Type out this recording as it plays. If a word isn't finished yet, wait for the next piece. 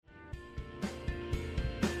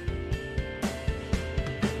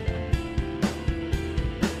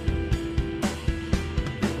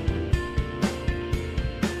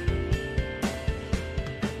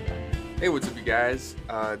Hey, what's up, you guys?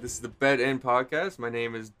 This is the Bed In Podcast. My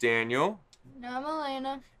name is Daniel, No, I'm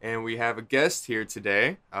Elena. and we have a guest here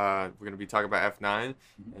today. We're going to be talking about F9,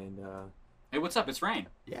 and Hey, what's up? It's Rain.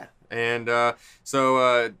 yeah. And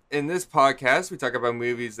in this podcast, we talk about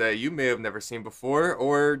movies that you may have never seen before,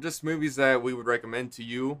 or just movies that we would recommend to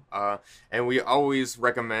you. And we always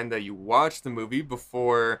recommend that you watch the movie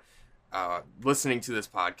before listening to this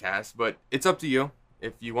podcast, but it's up to you.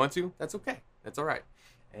 If you want to, that's okay. That's all right.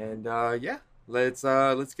 And yeah, let's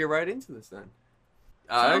get right into this then.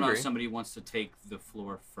 So I don't know agree. if somebody wants to take the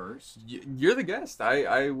floor first. You're the guest.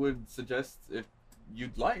 I would suggest if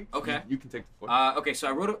you'd like. Okay. You can take the floor. Okay, so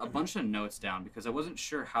I wrote a bunch of notes down because I wasn't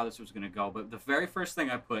sure how this was going to go, but the very first thing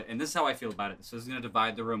I put, and this is how I feel about it, so this is going to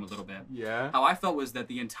divide the room a little bit. Yeah. How I felt was that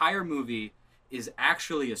the entire movie is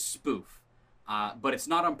actually a spoof, but it's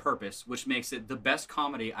not on purpose, which makes it the best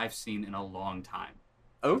comedy I've seen in a long time.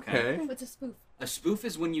 Okay. What's a spoof? A spoof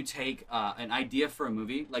is when you take an idea for a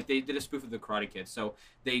movie, like they did a spoof of the Karate Kid. So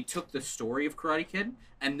they took the story of Karate Kid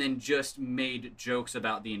and then just made jokes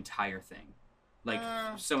about the entire thing. Like,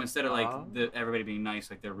 so instead of like everybody being nice,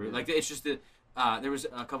 like they're rude. Like it's just that there was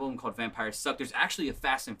a couple of them called Vampires Suck. There's actually a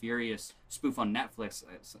Fast and Furious spoof on Netflix.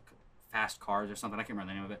 It's like Fast Cars or something. I can't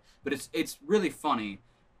remember the name of it, but it's really funny.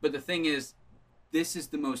 But the thing is, this is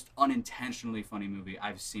the most unintentionally funny movie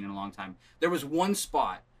I've seen in a long time. There was one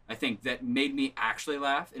spot, I think, that made me actually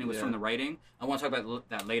laugh, and it was from the writing. I want to talk about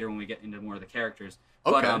that later when we get into more of the characters.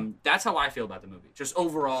 Okay. But that's how I feel about the movie. Just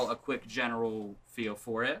overall, a quick general feel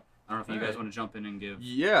for it. I don't know if you guys want to jump in and give...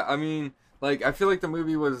 Yeah, I mean, like, I feel like the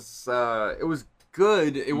movie was, it was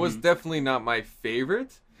good. It was definitely not my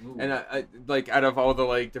favorite. Ooh. And I like, out of all the,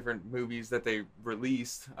 like, different movies that they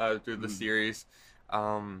released through the series,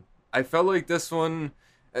 I felt like this one,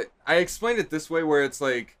 I explained it this way, where it's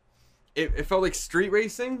like, it felt like street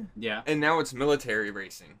racing, Yeah. and now it's military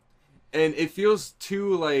racing. And it feels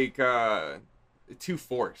too, like, too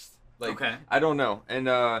forced. Like, Okay. I don't know. And,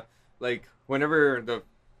 like, whenever the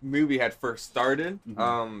movie had first started,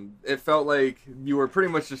 it felt like you were pretty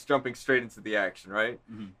much just jumping straight into the action, right?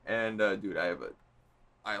 And, dude, I have a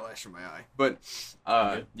eyelash in my eye. But,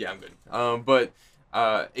 good? yeah, I'm good. But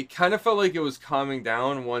it kind of felt like it was calming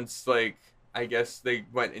down once, like, I guess they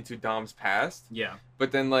went into Dom's past. Yeah.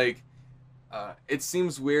 But then, like, it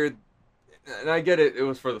seems weird, and I get it, it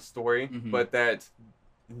was for the story, but that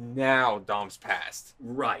now Dom's past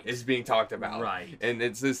Right. is being talked about. Right. And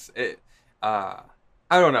it's this, I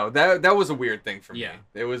don't know, that was a weird thing for me. Yeah.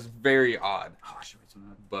 It was very odd. Oh, I should write some of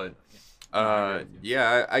that. But, I agree with you.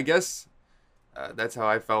 yeah, I guess that's how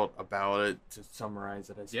I felt about it, to summarize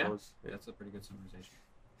it, I Yeah. suppose. That's a pretty good summarization.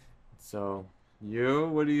 So,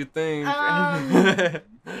 what do you think? I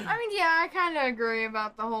mean, yeah, I kind of agree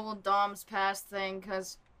about the whole Dom's past thing,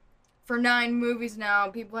 because for 9 movies now,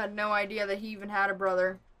 people had no idea that he even had a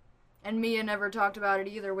brother. And Mia never talked about it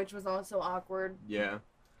either, which was also awkward. Yeah.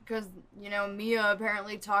 Because, Mia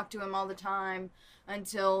apparently talked to him all the time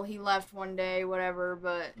until he left one day, whatever,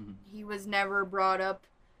 but he was never brought up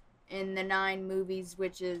in the 9 movies,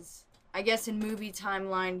 which is, I guess, in movie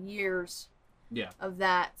timeline, years of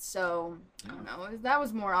that. So, I don't know. That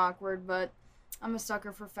was more awkward, but I'm a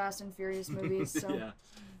sucker for Fast and Furious movies, so. Yeah.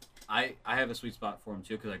 I have a sweet spot for him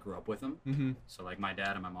too because I grew up with him. Mm-hmm. So like my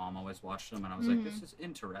dad and my mom always watched them, and I was like, "This is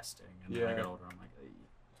interesting." And then I got older, I'm like, "Ey."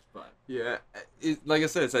 But Yeah, like I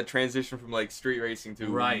said, it's that transition from like street racing to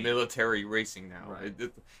Right. military racing now. Right.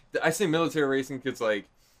 I say military racing because like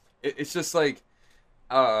it's just like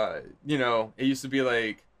it used to be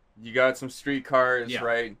like you got some street cars, Yeah.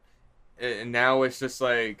 right? And now it's just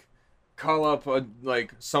like call up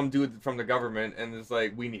like some dude from the government and it's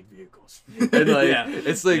like we need vehicles. And like Yeah.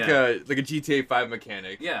 it's like Yeah. like a GTA 5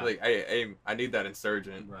 mechanic. Yeah. Like I need that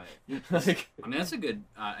insurgent. right. Like I mean, that's a good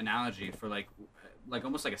analogy for like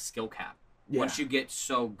almost like a skill cap. Yeah. Once you get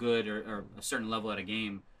so good or a certain level at a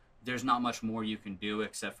game, there's not much more you can do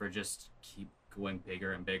except for just keep going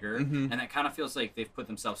bigger and bigger. And that kind of feels like they've put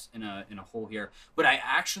themselves in a hole here. But I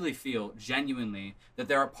actually feel genuinely that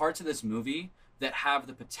there are parts of this movie that have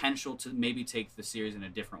the potential to maybe take the series in a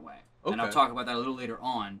different way. And I'll Okay. talk about that a little later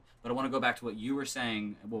on, but I want to go back to what you were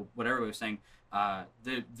saying, well, what everybody was saying.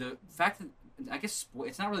 The fact that, I guess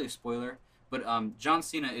it's not really a spoiler, but John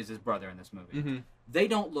Cena is his brother in this movie. They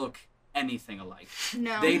don't look anything alike.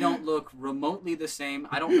 No. They don't look remotely the same.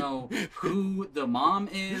 I don't know who the mom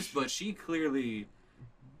is, but she clearly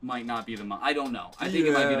might not be the mom. I don't know. I think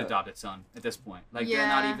it might be an adopted son at this point. Like, they're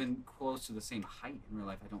not even close to the same height in real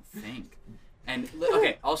life, I don't think. And,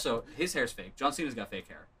 okay, also, his hair's fake. John Cena's got fake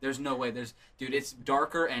hair. There's no way. Dude, it's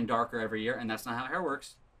darker and darker every year, and that's not how hair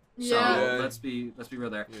works. So Yeah. let's be real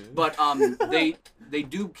there. Yeah. But they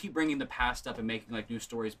do keep bringing the past up and making like new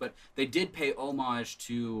stories. But they did pay homage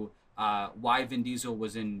to why Vin Diesel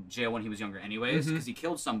was in jail when he was younger, anyways, because he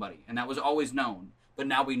killed somebody, and that was always known. But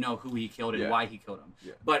now we know who he killed and why he killed him.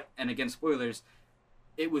 Yeah. But and again, spoilers,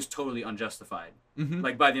 it was totally unjustified.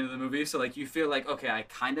 Like by the end of the movie, so like you feel like okay, I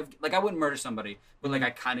kind of like I wouldn't murder somebody, but like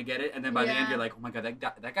I kind of get it, and then by the end you're like, oh my god,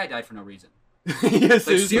 that guy died for no reason. Yes,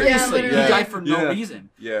 like seriously, he Yeah. died for no reason.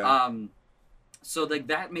 Yeah. So like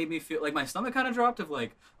that made me feel like my stomach kind of dropped of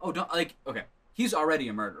like, oh, don't like okay, he's already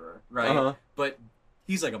a murderer, right? But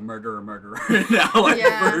he's like a murderer now, like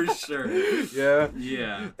for sure. Yeah.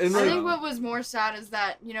 Yeah. And I think what was more sad is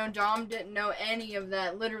that, you know, Dom didn't know any of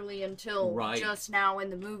that literally until just now in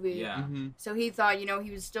the movie. Yeah. So he thought, you know,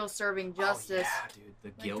 he was still serving justice. Oh, yeah,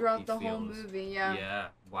 dude. The guilt throughout he the feels. whole movie, yeah. Yeah.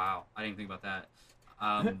 Wow. I didn't think about that.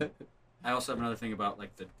 I also have another thing about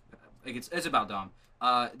like it's about Dom.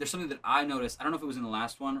 There's something that I noticed. I don't know if it was in the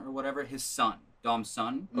last one or whatever. His son, Dom's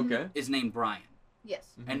son, is named Brian. Yes.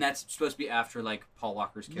 And that's supposed to be after like Paul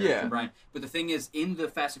Walker's character, Brian. But the thing is, in the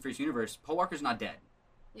Fast and Furious universe, Paul Walker's not dead.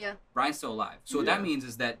 Yeah. Brian's still alive. So what that means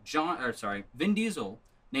is that Vin Diesel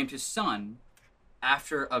named his son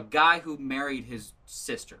after a guy who married his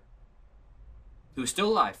sister, who's still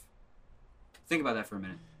alive. Think about that for a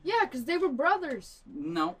minute. Yeah, because they were brothers.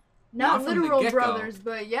 No. Not from the literal get-go. brothers,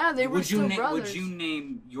 but yeah, they were still brothers. Would you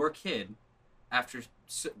name your kid after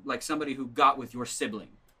like somebody who got with your sibling?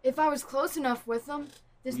 If I was close enough with them,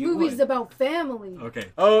 this You movie's would. about family. Okay.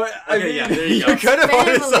 Oh, I Okay, mean, yeah, there you go. you're kind of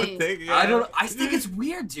onto Family. something. Yeah. I don't. I think it's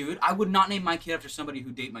weird, dude. I would not name my kid after somebody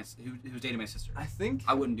who's dating my sister. I think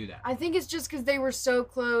I wouldn't do that. I think it's just because they were so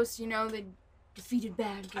close, you know, they defeated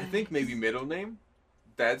bad guys. I think maybe middle name.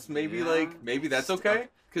 That's maybe Yeah. maybe that's okay.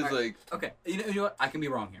 Because Alright. Okay, you know what? I can be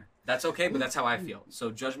wrong here. That's okay, but that's how I feel.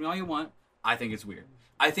 So judge me all you want. I think it's weird.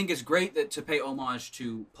 I think it's great that to pay homage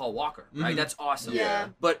to Paul Walker, right? That's awesome. Yeah.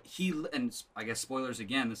 But and I guess spoilers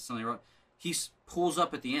again. This is something wrong. He pulls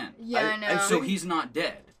up at the end. Yeah, I know. And so he's not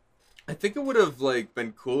dead. I think it would have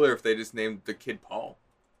been cooler if they just named the kid Paul.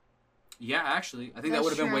 Yeah, actually, I think that That's would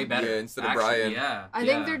have been true. way better. Yeah, instead of Actually, Brian. Yeah. I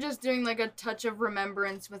think they're just doing like a touch of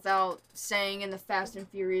remembrance without saying in the Fast and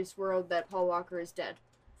Furious world that Paul Walker is dead.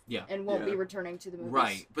 Yeah. And won't be returning to the movies.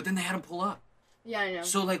 Right, but then they had him pull up. Yeah, I know.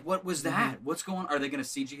 So like, what was that? What's going? Are they gonna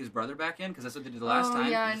CG his brother back in? Because that's what they did the last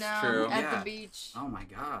time. Yeah, I know. True. At the beach. Oh my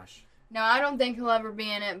gosh. No, I don't think he'll ever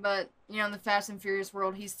be in it, but you know, in the Fast and Furious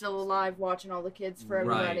world, he's still alive, watching all the kids for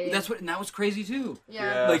everybody. Right. And that was crazy too.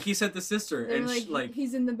 Yeah. Like he sent the sister, They're and like,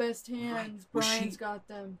 he's in the best hands. Right. Was Brian's she- got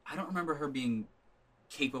them. I don't remember her being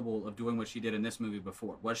capable of doing what she did in this movie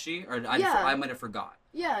before. Was she? Or Yeah. I might have forgot.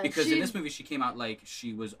 Yeah. Because in this movie, she came out like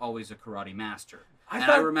she was always a karate master. I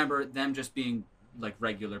I remember them just being like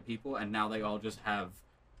regular people, and now they all just have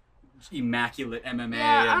immaculate MMA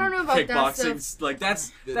Yeah, I and don't know about that kickboxing. stuff. Like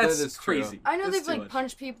that's That is true. crazy. I know That's they've too like much.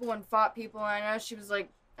 punched people and fought people, and I know she was like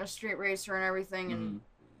a street racer and everything, and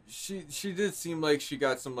She did seem like she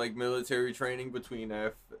got some military training between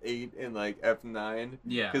F8 and F9.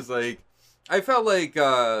 Yeah. Because I felt like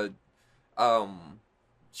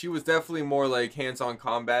she was definitely more hands-on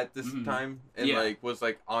combat this time, and was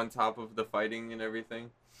on top of the fighting and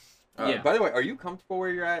everything. By the way, are you comfortable where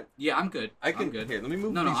you're at? Yeah, I'm good. I'm good. Here, let me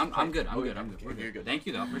move. No, these I'm good. plates. I'm Oh, good. yeah, I'm good. okay, We're you're good. Thank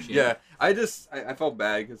you though. Appreciate Yeah, it. I felt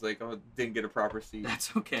bad because didn't get a proper seat.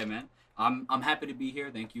 That's okay, man. I'm happy to be here.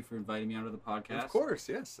 Thank you for inviting me onto the podcast. Of course,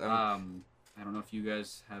 yes. I don't know if you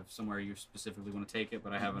guys have somewhere you specifically want to take it,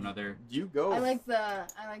 but I have another. You go. I like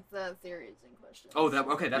the theories and questions. Oh,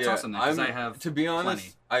 that's awesome. Because I have. To be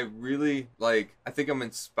honest, plenty. I really I think I'm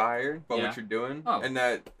inspired by what you're doing, Oh. and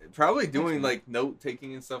that probably Thanks, doing man. note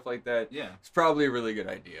taking and stuff like that. Yeah. It's probably a really good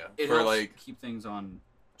idea It for helps keep things on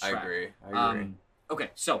track. I agree. Okay,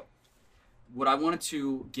 so what I wanted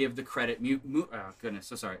to give the credit, oh goodness,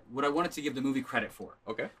 so sorry. What I wanted to give the movie credit for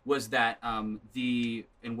Okay. was that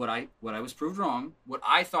what I was proved wrong. What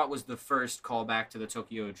I thought was the first callback to the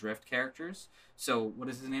Tokyo Drift characters. So what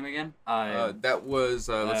is his name again? That was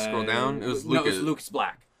let's scroll down. It was Lucas. No, it was Lucas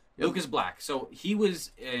Black. Yep. Lucas Black. So he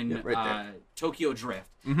was in right there. Tokyo Drift.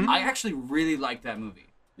 Mhm. I actually really liked that movie.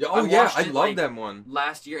 Yeah, I yeah, watched I it, love that one.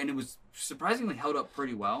 Last year, and it was surprisingly held up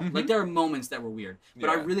pretty well. Mhm. Like there are moments that were weird, but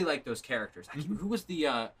I Yeah. really like those characters. Who was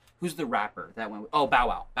who's the rapper that went? Oh, Bow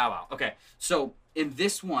Wow. Bow Wow. Okay, so in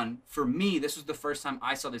this one, for me, this was the first time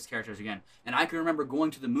I saw these characters again, and I can remember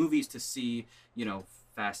going to the movies to see,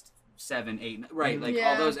 Fast 7, 8, right, all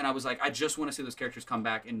Yeah. those, and I was like, I just want to see those characters come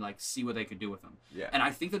back and see what they could do with them. Yeah. And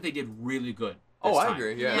I think that they did really good. Oh, this I time.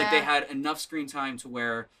 agree. Yeah. Like they had enough screen time to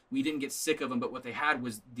where we didn't get sick of them, but what they had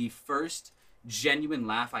was the first genuine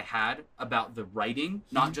laugh I had about the writing,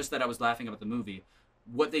 not just that I was laughing about the movie.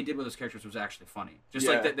 What they did with those characters was actually funny. Just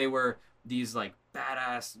like that they were these like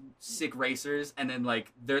badass sick racers, and then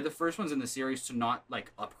like they're the first ones in the series to not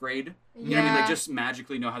like upgrade. You know what I mean? Like just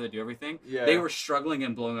magically know how to do everything. Yeah. They were struggling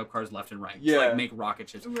and blowing up cars left and right to like make rocket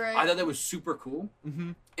ships. Right. I thought that was super cool.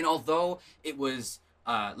 Mm-hmm. And although it was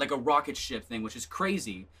like a rocket ship thing, which is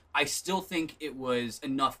crazy, I still think it was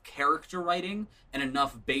enough character writing and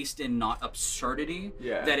enough based in not absurdity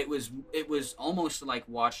that it was almost like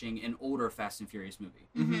watching an older Fast and Furious movie.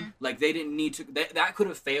 Mm-hmm. Like they didn't need to that could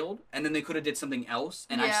have failed, and then they could have did something else,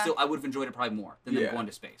 and I would have enjoyed it probably more than them going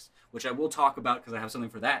to space, which I will talk about because I have something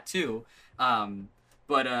for that too.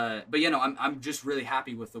 But you know, I'm just really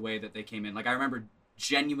happy with the way that they came in. Like I remember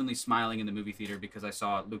genuinely smiling in the movie theater because I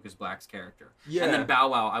saw Lucas Black's character. Yeah. And then Bow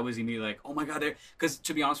Wow, I was immediately like, oh my god, because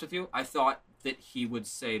to be honest with you, I thought that he would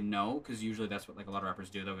say no, because usually that's what like a lot of rappers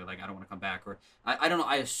do. They'll be like, I don't want to come back, or I don't know.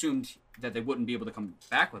 I assumed that they wouldn't be able to come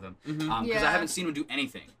back with him because I haven't seen him do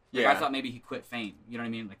anything. Like, I thought maybe he quit Fame. You know what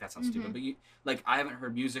I mean? Like that sounds stupid, but like I haven't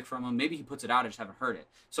heard music from him. Maybe he puts it out. I just haven't heard it.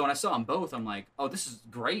 So when I saw them both, I'm like, oh, this is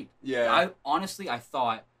great. Yeah. I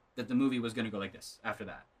thought that the movie was gonna go like this after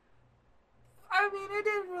that. I mean, it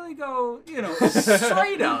didn't really go, you know,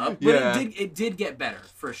 straight up, but it did get better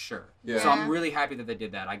for sure. Yeah. So I'm really happy that they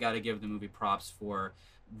did that. I got to give the movie props for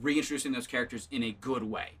reintroducing those characters in a good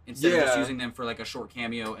way instead of just using them for like a short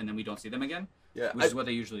cameo and then we don't see them again. Yeah, which is what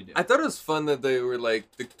they usually do. I thought it was fun that they were like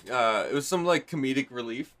it was some like comedic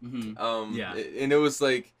relief. Mm-hmm. And it was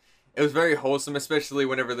like it was very wholesome, especially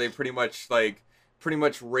whenever they pretty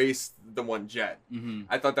much raced the one jet. Mm-hmm.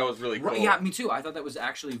 I thought that was really cool. Yeah, me too. I thought that was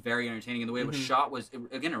actually very entertaining. And the way it was shot was,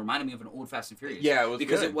 again, it reminded me of an old Fast and Furious. Yeah, it was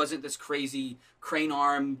because good. It wasn't this crazy crane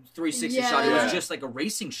arm 360 shot. It was just like a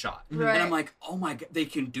racing shot. Right. And I'm like, oh my god, they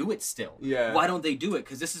can do it still. Yeah. Why don't they do it?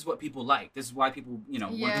 Because this is what people like. This is why people, you know,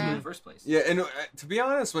 want to do it in the first place. Yeah, and to be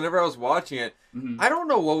honest, whenever I was watching it, I don't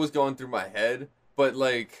know what was going through my head, but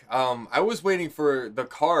like, I was waiting for the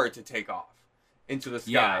car to take off into the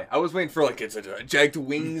sky. Yeah. I was waiting for like it's eject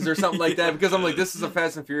wings or something like that because I'm like, this is a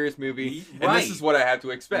Fast and Furious movie and this is what I have to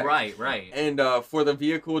expect. Right. And for the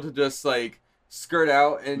vehicle to just like skirt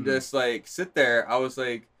out and just like sit there, I was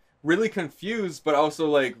like really confused but also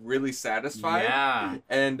like really satisfied. Yeah.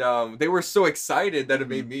 And they were so excited that it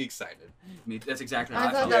made me excited. That's exactly how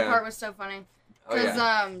I thought that part was so funny.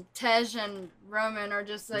 Because Tej and Roman are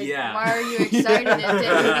just like, why are you excited it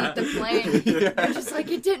didn't eat the plane? They're just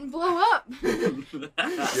like, it didn't blow up.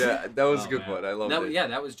 Yeah, that was a good one. I loved it. Yeah,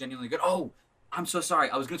 that was genuinely good. Oh, I'm so sorry.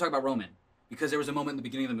 I was going to talk about Roman because there was a moment in the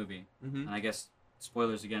beginning of the movie, and I guess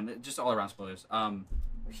spoilers again, just all around spoilers.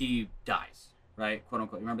 He dies. Right, quote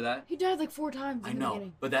unquote. Remember that? He died like 4 times. I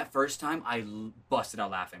know, but that first time I busted out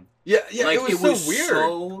laughing. Yeah, like, it was so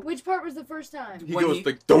weird. Which part was the first time? He goes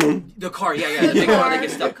like, "Dum." The car, the big car that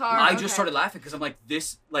gets stuck. I just started laughing because I'm like,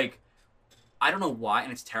 this, like, I don't know why,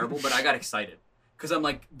 and it's terrible, but I got excited because I'm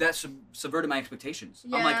like, that subverted my expectations.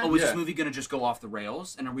 Yeah. I'm like, oh, is this movie gonna just go off the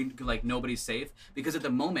rails, and are we like nobody's safe? Because at the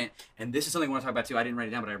moment, and this is something I want to talk about too. I didn't write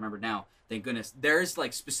it down, but I remember now. Thank goodness. There's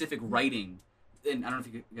like specific writing. And I don't know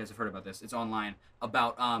if you guys have heard about this. It's online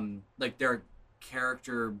about like their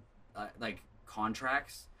character like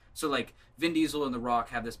contracts. So like Vin Diesel and The Rock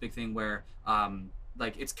have this big thing where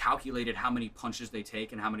like it's calculated how many punches they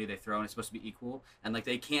take and how many they throw, and it's supposed to be equal. And like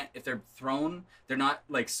they can't, if they're thrown, they're not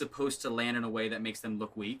like supposed to land in a way that makes them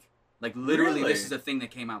look weak. Like literally, this is a thing that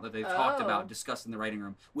came out that they talked about, discussed in the writing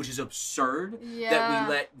room, which is absurd. That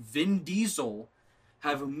we let Vin Diesel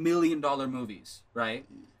have $1 million movies, right?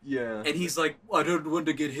 Yeah. And he's like, I don't want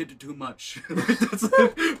to get hit too much.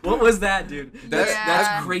 What was that, dude?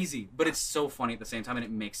 That's crazy. But it's so funny at the same time, and it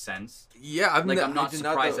makes sense. Yeah, I'm not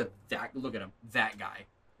surprised that look at him, that guy.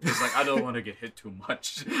 He's like, I don't want to get hit too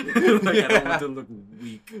much. Like, I don't want to look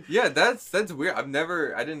weak. Yeah, that's weird. I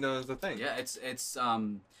didn't know it was a thing. Yeah, it's crazy.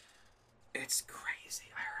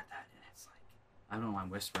 I heard that, and it's like, I don't know why I'm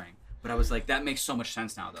whispering, but I was like, that makes so much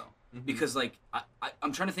sense now, though. Mm-hmm. Because, like,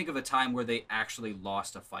 I'm trying to think of a time where they actually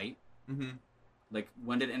lost a fight. Mm-hmm. Like,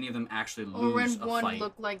 when did any of them actually lose a fight? Or when one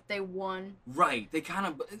looked like they won. Right. They kind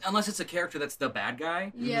of... Unless it's a character that's the bad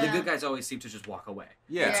guy, the good guys always seem to just walk away.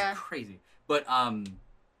 Yeah. It's crazy. But, I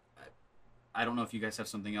don't know if you guys have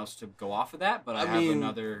something else to go off of that, but I have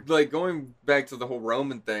another... Like, going back to the whole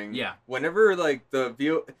Roman thing. Yeah. Whenever, like,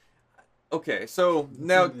 Okay, so,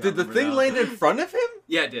 now, did the thing land in front of him?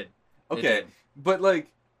 Yeah, it did. Okay. It did. But, like...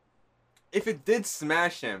 If it did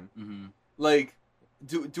smash him, like,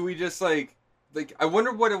 do we just like I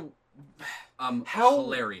wonder what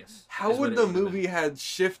Hilarious. How would the movie had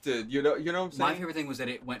shifted? You know what I'm saying? My favorite thing was that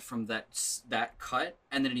it went from that cut,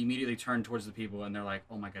 and then it immediately turned towards the people, and they're like,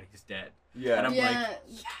 "Oh my god, he's dead." Yeah. And I'm like,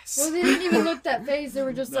 yes. Well, they didn't even look that phase. They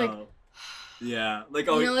were just like, yeah, like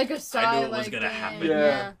like a sigh. I knew it was like, gonna happen.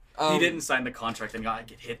 Yeah. He didn't sign the contract and got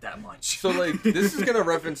get hit that much. So like, this is gonna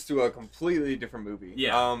reference to a completely different movie.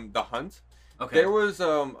 Yeah. The Hunt. Okay. There was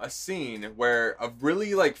a scene where a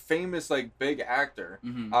really like famous like big actor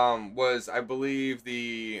was, I believe,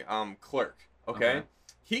 the clerk. Okay.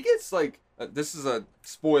 He gets like this is a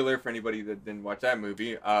spoiler for anybody that didn't watch that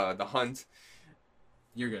movie. The Hunt.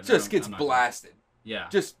 You're good. Just gets blasted. Yeah.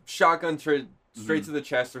 Just shotgun straight to the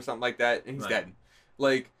chest or something like that, and he's dead.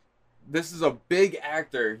 Like, this is a big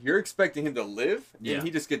actor. You're expecting him to live, and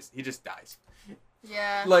he just dies.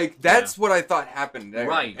 Yeah. Like, that's what I thought happened there.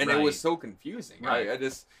 Right. And it was so confusing. Right. I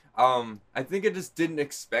just I think I just didn't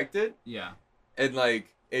expect it. Yeah. And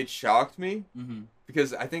like, it shocked me. Mm-hmm.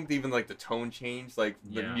 Because I think even like the tone changed, like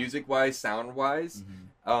the music wise, sound wise,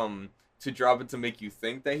 to drop it to make you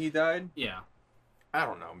think that he died. Yeah. I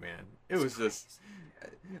don't know, man. It was just,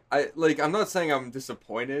 I'm not saying I'm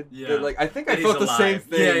disappointed. Yeah. But like, I think I But felt he's the same alive.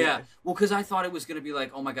 thing. Yeah, yeah. Well, because I thought it was gonna be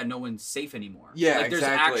like, oh my god, no one's safe anymore. Yeah, like, there's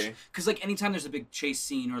exactly. Because like anytime there's a big chase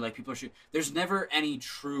scene or like people are shooting, there's never any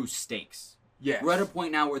true stakes. Yeah. We're at a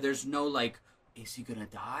point now where there's no like, is he gonna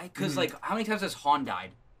die? Because like, how many times has Han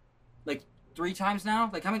died? Like 3 times now?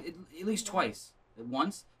 Like how many? At least twice.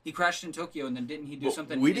 Once he crashed in Tokyo, and then didn't he do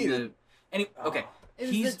something? We needed. Okay.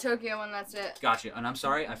 It was the Tokyo one, that's it. Gotcha, and I'm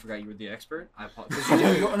sorry, I forgot you were the expert. I apologize.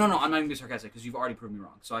 No, I'm not even being sarcastic, because you've already proved me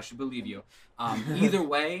wrong, so I should believe you. Either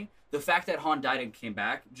way, the fact that Han died and came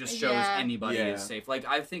back just shows anybody is safe. Like,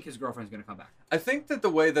 I think his girlfriend's gonna come back. I think that the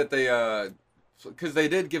way that they, because they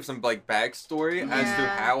did give some like backstory as to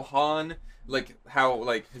how Han, like how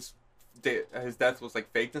like his death was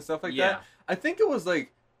like faked and stuff like that. I think it was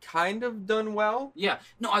like kind of done well. Yeah,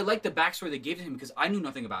 no, I like the backstory they gave to him because I knew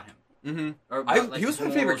nothing about him. Mm-hmm. Or, he was my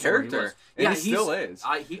favorite character, and he still is.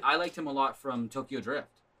 I liked him a lot from Tokyo Drift.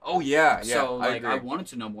 Oh yeah. So like I wanted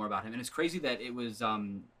to know more about him, and it's crazy that it was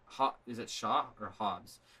is it Shaw or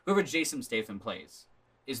Hobbs? Whoever Jason Statham plays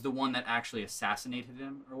is the one that actually assassinated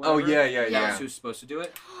him or whatever. Oh yeah. That's who's supposed to do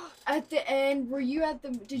it. At the end, were you at the?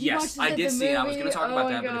 Did you watch this I at did the see movie? it. I was going to talk about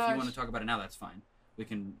that, gosh. but if you want to talk about it now, that's fine. We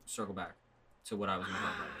can circle back to what I was going to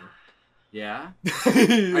talk about. Yeah?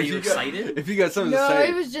 Are you excited? If you got something no, to say.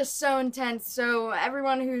 it was just so intense. So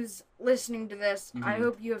everyone who's listening to this, I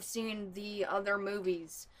hope you have seen the other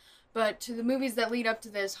movies. But to the movies that lead up to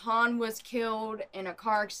this, Han was killed in a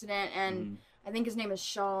car accident, and I think his name is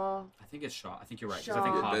Shaw. I think it's Shaw. I think you're right. Shaw. Because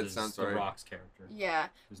I think That Hobbs sounds is The right. Rock's character. Yeah,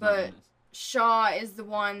 Who's not in but this. Shaw is the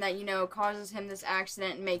one that, causes him this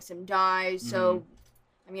accident and makes him die. So,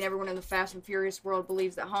 I mean, everyone in the Fast and Furious world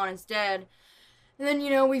believes that Han is dead. And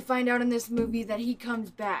then, we find out in this movie that he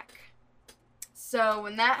comes back. So,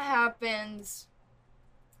 when that happens,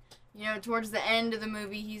 towards the end of the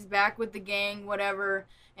movie, he's back with the gang, whatever.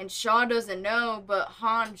 And Shaw doesn't know, but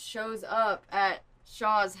Han shows up at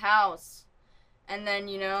Shaw's house. And then,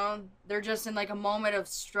 they're just in, like, a moment of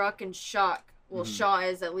struck and shock. Well, Shaw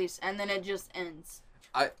is, at least. And then it just ends.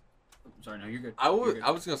 Sorry, no, you're good. I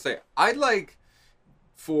was going to say, I'd like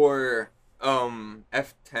for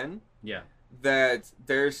F10. Yeah. That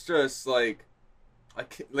there's just like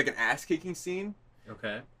an ass kicking scene.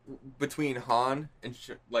 Okay. Between Han and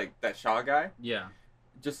like that Shaw guy. Yeah.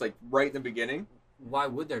 Just like right in the beginning. Why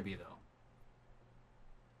would there be though?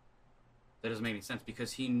 That doesn't make any sense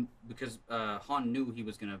because Han knew he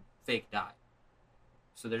was gonna fake die.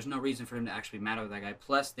 So there's no reason for him to actually be mad at that guy.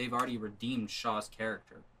 Plus, they've already redeemed Shaw's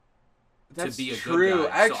character to be a good guy.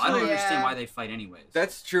 Actually, so I don't understand why they fight anyways.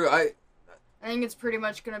 That's true. I think it's pretty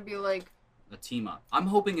much gonna be like a team up. I'm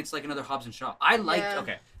hoping it's like another Hobbs and Shaw.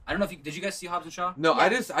 Okay. I don't know if did you guys see Hobbs and Shaw? No, I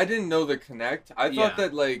didn't know the connect. I thought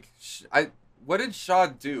that like what did Shaw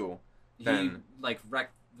do? Then? He like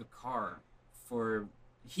wrecked the car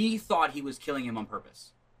he thought he was killing him on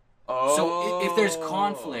purpose. Oh. So if there's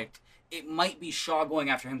conflict, it might be Shaw going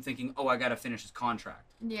after him thinking, "Oh, I got to finish his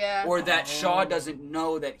contract." Yeah. Or that Shaw doesn't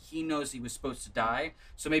know that he knows he was supposed to die,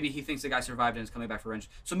 so maybe he thinks the guy survived and is coming back for revenge.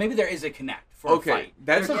 So maybe there is a connect for a fight.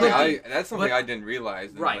 That's something I didn't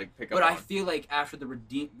realize. And, right. Like, pick up but on. I feel like after the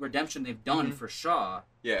redemption they've done for Shaw,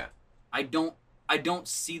 I don't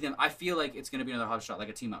see them. I feel like it's gonna be another Hobbs Shaw, like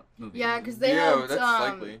a team up movie. Yeah, because they helped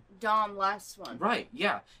Dom last one. Right.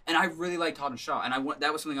 Yeah, and I really liked Hobbs and Shaw, and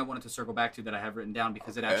that was something I wanted to circle back to that I have written down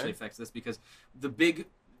because it actually affects this. Because the big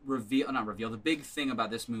the big thing about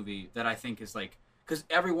this movie that I think is like, because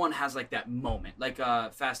everyone has like that moment, like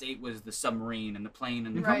Fast 8 was the submarine and the plane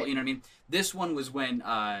and the couple, you know what I mean? This one was when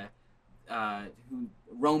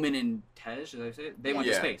Roman and Tej, as I say it, they went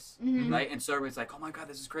to space, Mm-hmm. right? And so everybody's like, oh my god,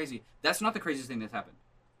 this is crazy. That's not the craziest thing that's happened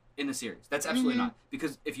in the series. That's absolutely not.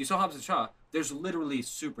 Because if you saw Hobbs and Shaw, there's literally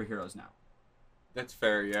superheroes now. That's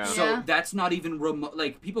fair, yeah. So that's not even remote.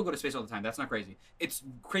 Like, people go to space all the time. That's not crazy. It's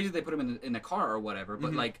crazy they put him in the car or whatever.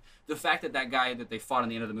 But like the fact that guy that they fought in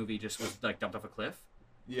the end of the movie just was like dumped off a cliff.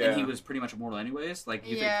 Yeah. And he was pretty much immortal anyways. Like,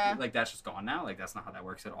 you think, like, that's just gone now. Like, that's not how that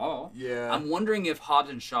works at all. Yeah. I'm wondering if Hobbs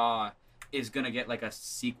and Shaw is gonna get like a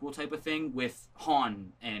sequel type of thing with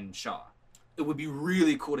Han and Shaw. It would be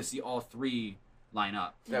really cool to see all three line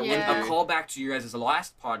up. That And a callback to you guys'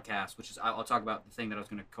 last podcast, which is I'll talk about the thing that I was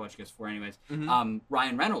going to coach you guys for anyways.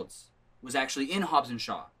 Ryan Reynolds was actually in Hobbs and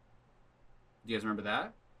Shaw. Do you guys remember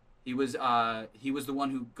that? He was the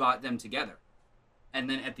one who got them together. And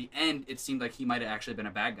then at the end, it seemed like he might have actually been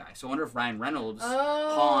a bad guy. So I wonder if Ryan Reynolds,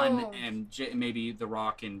 Han, and maybe The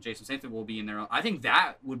Rock and Jason Statham will be in there. I think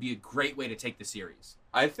that would be a great way to take the series.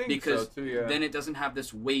 I think because so too, yeah. Then it doesn't have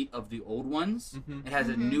this weight of the old ones. It has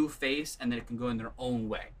a new face, and then it can go in their own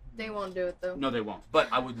way. They won't do it, though. No, they won't. But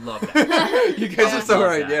I would love that. You guys are so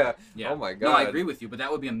right, yeah. Yeah. Oh my god. No, I agree with you, but that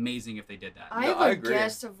would be amazing if they did that. I have a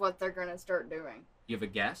guess of what they're going to start doing. You have a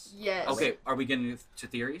guess? Yes. Okay, are we getting to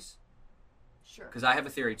theories? Sure. Because I have a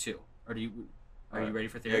theory, too. Are you ready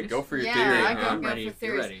for theories? Yeah, go for your yeah, theory. I can I'm go ready. for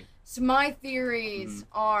theories. You're ready. So my theories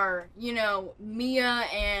are, Mia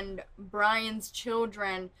and Brian's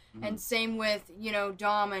children, and same with,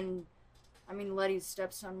 Dom and, Letty's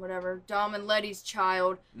stepson, whatever. Dom and Letty's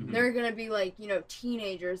child. They're going to be like,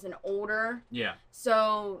 teenagers and older. Yeah.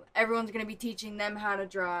 So everyone's going to be teaching them how to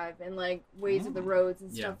drive and like ways of the roads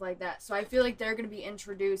and stuff like that. So I feel like they're going to be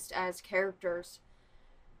introduced as characters.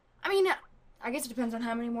 I guess it depends on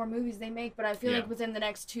how many more movies they make, but I feel like within the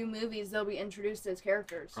next 2 movies, they'll be introduced as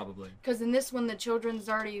characters. Probably. Because in this one, the children's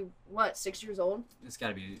already, 6 years old? It's got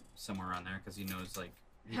to be somewhere around there, because he knows, like,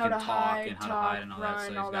 he how can to talk hide, and how to hide and all that, so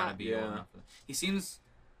he's got to be old enough. He seems,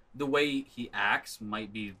 the way he acts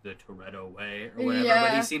might be the Toretto way or whatever,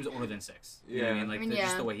 but he seems older than 6. You know what I mean?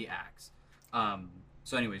 Just the way he acts.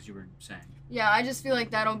 So anyways, you were saying. Yeah, I just feel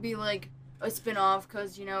like that'll be, like, a spin-off,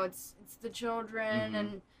 because, it's the children,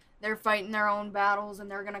 and they're fighting their own battles,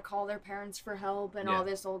 and they're going to call their parents for help and all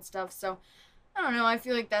this old stuff. So, I don't know. I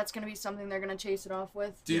feel like that's going to be something they're going to chase it off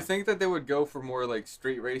with. Do you think that they would go for more, like,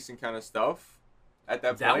 street racing kind of stuff at that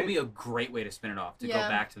point? That would be a great way to spin it off, to go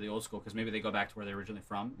back to the old school, because maybe they go back to where they're originally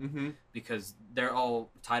from, because they're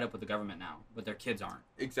all tied up with the government now, but their kids aren't.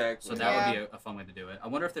 Exactly. So that would be a fun way to do it. I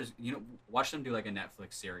wonder if there's, watch them do, like, a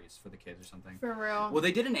Netflix series for the kids or something. For real. Well,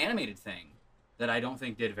 they did an animated thing that I don't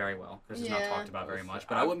think did very well, because it's not talked about very much.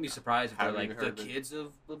 But I wouldn't be surprised if they're like the kids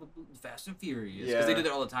of Fast and Furious, because they do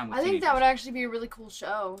that all the time with I think that would actually be a really cool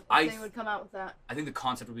show if they would come out with that. I think the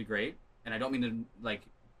concept would be great, and I don't mean to like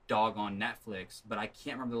dog on Netflix, but I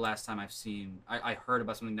can't remember the last time I heard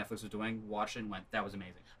about something Netflix was doing, watched it, and went, that was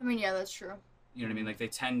amazing. Yeah, that's true. You know what I mean? Like, they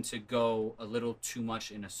tend to go a little too much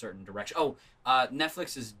in a certain direction. Oh,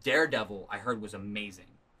 Netflix's Daredevil, I heard, was amazing.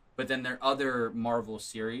 But then their other Marvel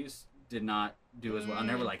series did not do as well, and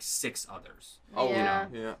there were like 6 others. Oh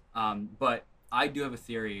yeah. But I do have a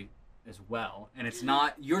theory as well, and it's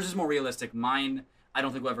not yours is more realistic. Mine, I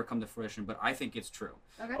don't think will ever come to fruition, but I think it's true.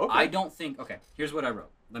 Okay. I don't think. Okay, here's what I wrote.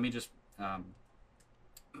 Let me just.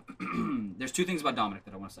 There's 2 things about Dominic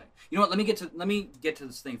that I want to say. You know what? Let me get to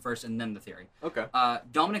this thing first, and then the theory. Okay.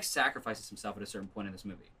 Dominic sacrifices himself at a certain point in this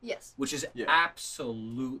movie. Yes. Which is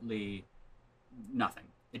absolutely nothing.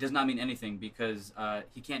 It does not mean anything, because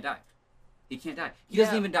he can't die. He can't die. He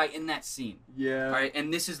doesn't even die in that scene. Yeah. All right,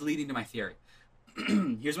 and this is leading to my theory.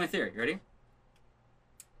 Here's my theory. You ready?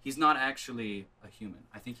 He's not actually a human.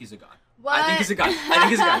 I think he's a god. What? I think he's a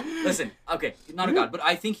god. Listen, okay, not a god, but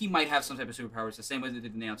I think he might have some type of superpowers, the same way they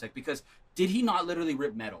did in Nanotech, because did he not literally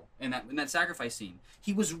rip metal in that sacrifice scene?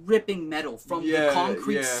 He was ripping metal from the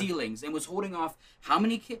concrete ceilings and was holding off how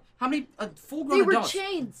many full-grown adults? They were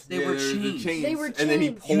chains. They were chains. They were chains. And then he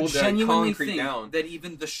pulled that concrete think down. That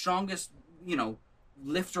even the strongest,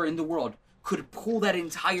 lifter in the world could pull that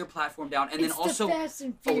entire platform down, and then also the Fast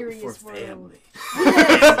and Furious for world. family,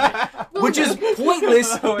 which is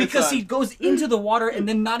pointless because he goes into the water, and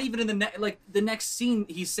then not even in the next scene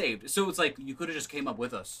he's saved. So it's like, you could have just came up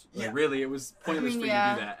with us. Like, really, it was pointless for you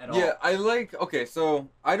to do that at all. Yeah, okay, so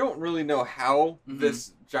I don't really know how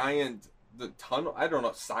this giant tunnel, I don't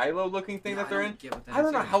know, silo looking thing that they're in. I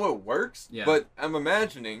don't know how it works, but I'm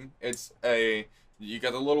imagining you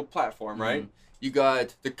got a little platform, right? You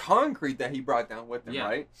got the concrete that he brought down with him,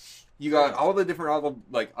 right? You got all the different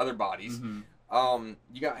other bodies.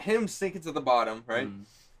 You got him sinking to the bottom, right?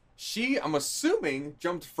 She, I'm assuming,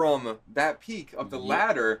 jumped from that peak of the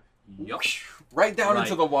ladder Yup. right down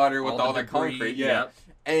into the water with all the debris, concrete. Yeah. Yep.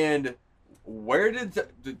 And where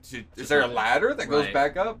is there a ladder that goes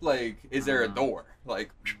back up? Like, is there a door?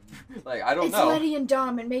 Like I don't know. It's Letty and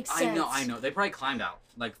Dom. It makes sense. I know. They probably climbed out.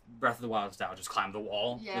 Like Breath of the Wild style, just climbed the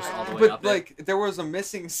wall. Yeah. Just all the way But up like, there was a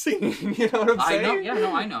missing scene. You know what I'm saying? I know. Yeah,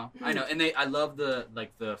 no, I know. And I love the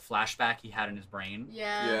flashback he had in his brain.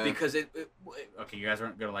 Yeah. Because okay, you guys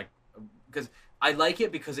aren't gonna like, because I like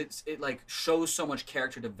it because it like shows so much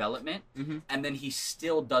character development, and then he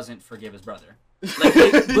still doesn't forgive his brother. Like,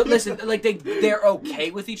 but listen, like they're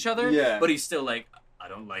okay with each other. Yeah. But he's still like, I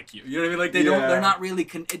don't like you. You know what I mean? Like they don't. They're not really.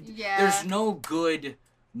 There's no good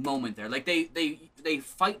moment there. Like they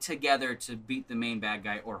fight together to beat the main bad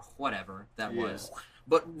guy or whatever that was.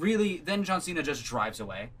 But really, then John Cena just drives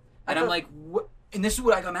away, and I'm like, what? And this is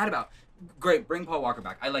what I got mad about. Great, bring Paul Walker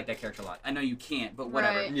back. I like that character a lot. I know you can't, but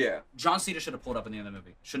whatever. Right. Yeah. John Cena should have pulled up in the end of the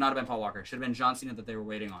movie. Should not have been Paul Walker. Should have been John Cena that they were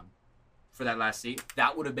waiting on for that last seat.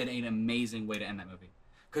 That would have been an amazing way to end that movie.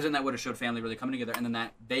 Because then that would have showed family really coming together, and then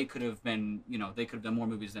that they could have been, they could have done more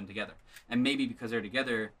movies than together. And maybe because they're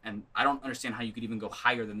together, and I don't understand how you could even go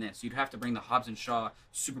higher than this. You'd have to bring the Hobbs and Shaw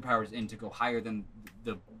superpowers in to go higher than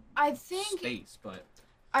the space, but...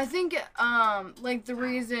 I think, like, the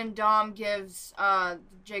reason Dom gives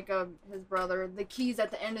Jacob, his brother, the keys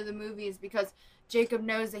at the end of the movie is because Jacob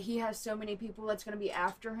knows that he has so many people that's going to be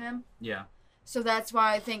after him. Yeah. So that's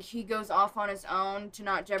why I think he goes off on his own to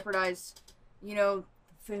not jeopardize,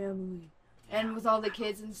 family. Yeah. And with all the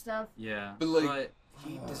kids and stuff. Yeah. But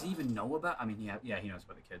does he even know about... I mean, he knows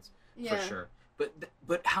about the kids. Yeah. For sure.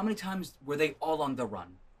 But how many times were they all on the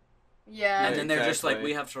run? Yeah. And then they're just like,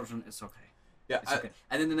 we have children, it's okay. Yeah, it's okay.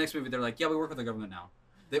 And then the next movie, they're like, yeah, we work with the government now.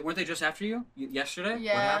 Weren't they just after you yesterday?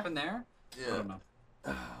 Yeah. What happened there? Yeah. I don't know.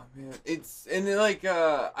 Oh man,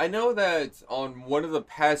 I know that on one of the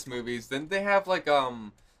past movies, didn't they have like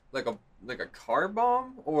a car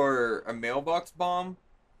bomb or a mailbox bomb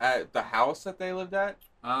at the house that they lived at?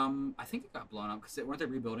 I think it got blown up because weren't they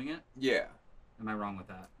rebuilding it? Yeah. Am I wrong with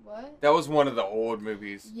that? What? That was one of the old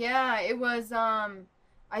movies. Yeah, it was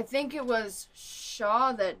I think it was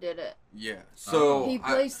Shaw that did it. Yeah. So he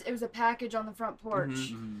placed it was a package on the front porch.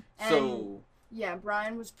 Mm-hmm. And, so yeah,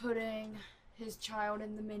 Brian was putting his child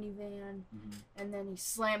in the minivan, and then he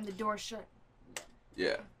slammed the door shut.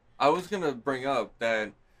 Yeah. I was gonna bring up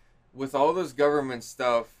that with all this government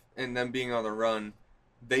stuff and them being on the run,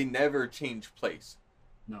 they never change place.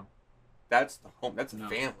 No. That's the home. That's a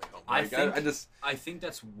family home. Like, I think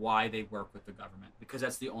that's why they work with the government, because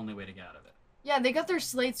that's the only way to get out of it. Yeah, they got their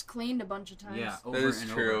slates cleaned a bunch of times. Yeah, over that is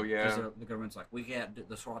and true. over. Yeah, because the government's like, we can't.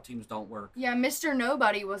 The SWAT teams don't work. Yeah, Mr.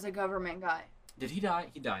 Nobody was a government guy. Did he die?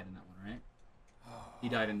 He died in that one, right? He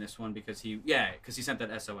died in this one because he sent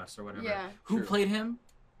that SOS or whatever. Yeah. Who played him?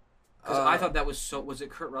 Because I thought that was so. Was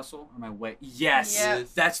it Kurt Russell? Or am I way? Yes.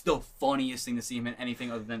 Yes. That's the funniest thing to see him in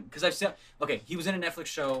anything other than, because I've seen. Okay, he was in a Netflix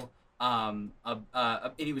show. And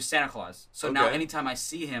he was Santa Claus. So now anytime I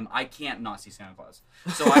see him, I can't not see Santa Claus.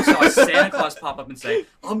 So I saw Santa Claus pop up and say,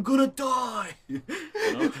 "I'm gonna die."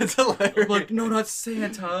 That's hilarious. I'm like, no, not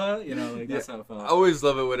Santa. That's how it felt. I always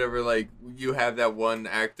love it whenever like you have that one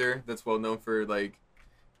actor that's well known for like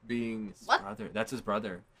being his brother. That's his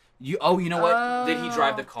brother. You know what? Did he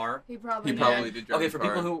drive the car? He probably did drive okay, the for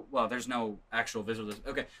car. people who, there's no actual visual.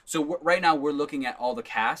 Okay, so right now we're looking at all the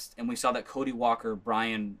cast, and we saw that Cody Walker,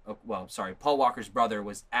 Paul Walker's brother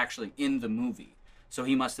was actually in the movie. So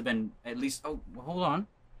he must have been at least, hold on.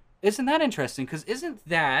 Isn't that interesting? Because isn't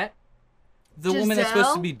that the woman that's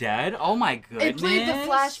supposed to be dead? Oh my goodness. It played the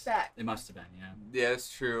flashback. It must have been, yeah. Yeah,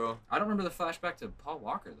 it's true. I don't remember the flashback to Paul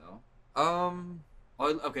Walker, though.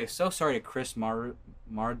 Oh, okay, so sorry to Chris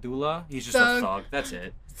Mardula. He's just Thug. a thug. That's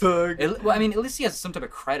it. Thug. Well, I mean, at least he has some type of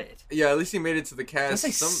credit. Yeah, at least he made it to the cast.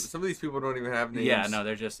 Like some of these people don't even have names. Yeah, no,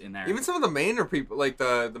 they're just in there. Even some of the main people, like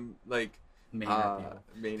the main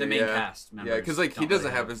main cast members. Yeah, because like he doesn't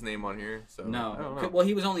have his name on here. So no. I don't know. Well,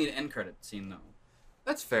 he was only an end credit scene though.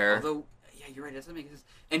 That's fair. Although, yeah, you're right. It doesn't make sense.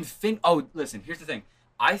 And Finn. Oh, listen. Here's the thing.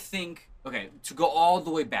 I think to go all the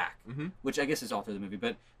way back, which I guess is all through the movie,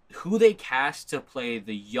 but who they cast to play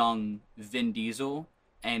the young Vin Diesel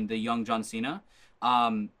and the young John Cena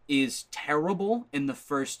is terrible in the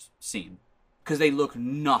first scene because they look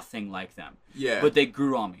nothing like them. Yeah. But they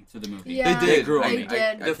grew on me through the movie. Yeah, they grew on me.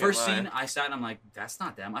 did. The first scene, I sat and I'm like, that's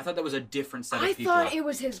not them. I thought that was a different set of people. I thought it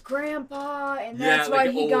was his grandpa, and that's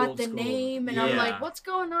why he got the name, and I'm like, what's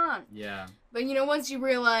going on? Yeah. But, once you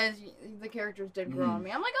realize the characters did grow on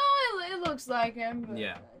me, I'm like, oh, it looks like him. But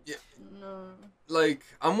Yeah. No. Like,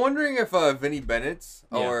 I'm wondering if Vinny Bennett's,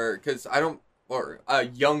 or, because I don't, or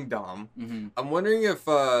young Dom. Mm-hmm. I'm wondering if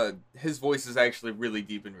his voice is actually really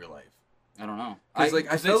deep in real life. I don't know. I feel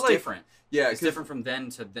it's like different. Yeah, it's different from then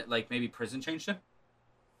to like maybe prison changed him.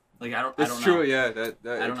 Like I don't It's know. true. Yeah, that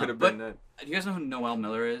it could have been that. Do you guys know who Noel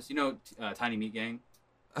Miller is? You know Tiny Meat Gang?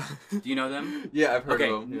 Do you know them? Yeah, I've heard okay,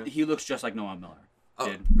 of him. Yeah. He looks just like Noel Miller.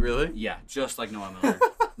 Oh, really? Yeah, just like Noel Miller.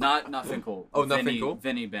 not Finkel. Oh, not Finkel?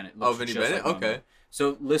 Vinny Bennett. Vinny Bennett? Like okay.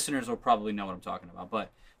 So listeners will probably know what I'm talking about.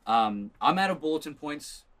 But I'm out of bulletin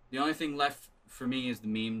points. The only thing left for me is the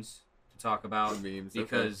memes to talk about. The memes,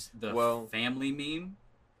 because the family meme,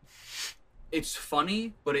 it's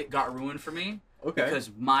funny, but it got ruined for me. Okay. Because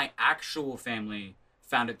my actual family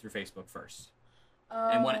found it through Facebook first.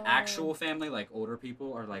 And when actual family, like older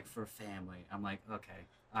people, are like, for family, I'm like, okay,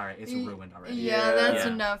 all right, it's ruined already. Yeah, that's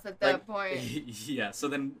enough at that point. Yeah, so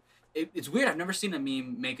then it's weird. I've never seen a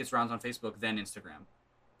meme make its rounds on Facebook, then Instagram.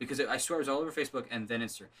 Because I swear it was all over Facebook and then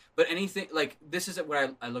Instagram. But anything, like, this is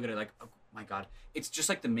what I look at it like, oh my god, it's just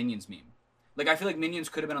like the Minions meme. Like, I feel like Minions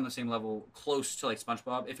could have been on the same level, close to, like,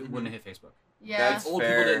 SpongeBob, if it wouldn't have hit Facebook. Yeah. If old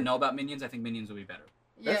people didn't know about Minions, I think Minions would be better.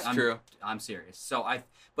 That's true. I'm serious.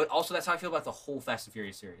 But also that's how I feel about the whole Fast and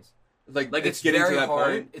Furious series. Like it's getting very to that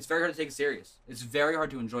hard. point? It's very hard to take it serious. It's very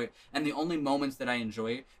hard to enjoy it. And the only moments that I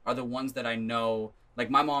enjoy are the ones that I know. Like,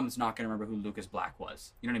 my mom's not gonna remember who Lucas Black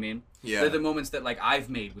was. You know what I mean? Yeah. They're the moments that, like, I've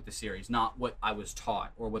made with the series, not what I was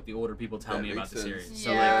taught or what the older people tell me about the series.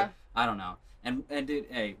 So like, I don't know. And dude,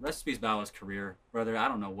 hey, rest in peace, Bauer's career, brother. I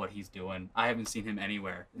don't know what he's doing. I haven't seen him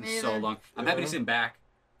anywhere in so long. I'm happy to see him back.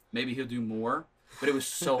 Maybe he'll do more. But it was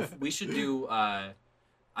so. We should do. I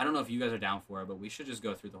don't know if you guys are down for it, but we should just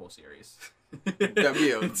go through the whole series.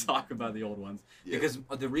 And talk about the old ones, because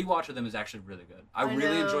the rewatch of them is actually really good. I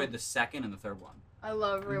really enjoyed the second and the third one. I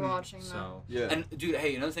love rewatching them. So and dude,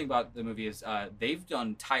 hey, another thing about the movie is they've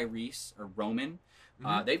done Tyrese or Roman.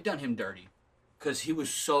 They've done him dirty, because he was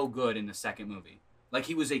so good in the second movie. Like,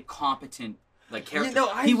 he was a competent. Like, character.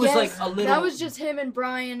 He was like a little. That was just him and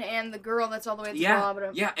Brian and the girl that's all the way at the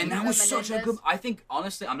bottom. Yeah, and that was such a good. I think,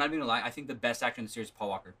 honestly, I'm not even gonna lie. I think the best actor in the series is Paul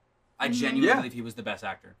Walker. I genuinely believe he was the best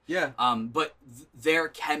actor. Yeah. But their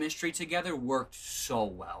chemistry together worked so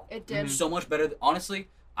well. It did. So much better. Honestly,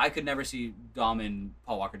 I could never see Dom and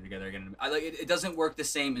Paul Walker together again. It doesn't work the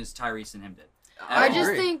same as Tyrese and him did. I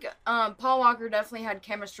just think Paul Walker definitely had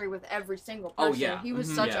chemistry with every single person. Oh, yeah. He was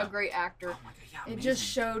such a great actor. Oh my god, yeah, it just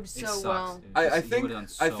showed so well. I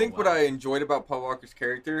think what I enjoyed about Paul Walker's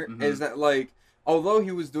character is that, like, although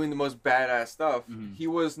he was doing the most badass stuff, he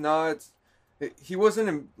wasn't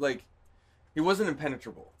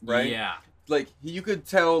impenetrable, right? Yeah. Like, you could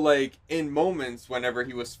tell, like, in moments whenever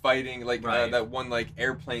he was fighting, like, that one, like,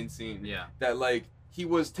 airplane scene, that, like, he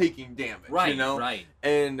was taking damage, you know? Right.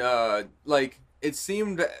 And, like, it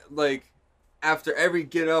seemed like after every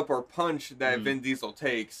get up or punch that Vin Diesel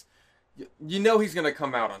takes, you know he's going to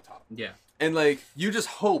come out on top. Yeah. And, like, you just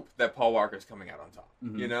hope that Paul Walker's coming out on top,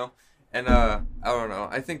 you know? And, I don't know.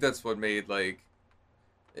 I think that's what made, like...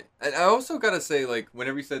 And I also got to say, like,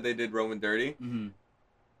 whenever you said they did Roman dirty,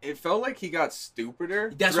 it felt like he got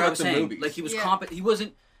stupider throughout the movies. Like, he was competent. He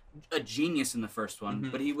wasn't a genius in the first one,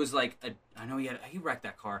 but he was, like, I know he wrecked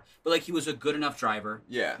that car, but, like, he was a good enough driver.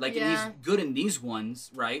 Yeah. Like, and he's good in these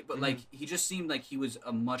ones, right? But, like, he just seemed like he was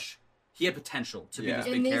he had potential to be this big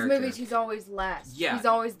character. In these movies, he's always last. Yeah. He's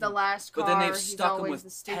always the last car. But then they've stuck him with the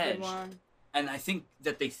stupid one. And I think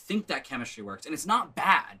that they think that chemistry works. And it's not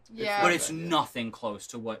bad. Yeah. But it's nothing close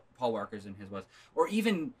to what Paul Walker's in his was. Or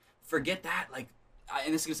even, forget that, like,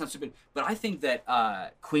 and this is going to sound stupid, but I think that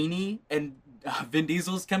Queenie and Vin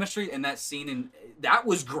Diesel's chemistry in that scene, that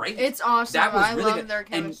was great. It's awesome. That was I really love good. their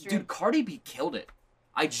chemistry. And, dude, Cardi B killed it.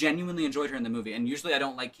 I genuinely enjoyed her in the movie, and usually I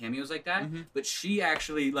don't like cameos like that, but she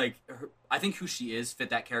actually, like, I think who she is fit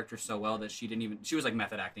that character so well that she was, like,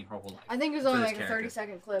 method acting her whole life. I think it was only, like, a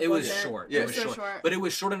 30-second clip, It was short. Yeah. It was short. But it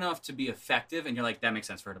was short enough to be effective, and you're like, that makes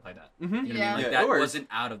sense for her to play that. You know what I mean? Like, that wasn't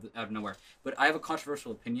out of nowhere. But I have a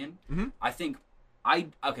controversial opinion. I think,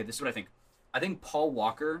 okay, this is what I think. I think Paul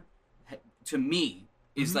Walker, to me,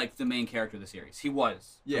 is, like, the main character of the series. He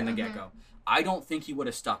was from the get-go. I don't think he would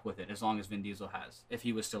have stuck with it as long as Vin Diesel has, if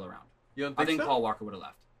he was still around. You don't I think think so? Paul Walker would have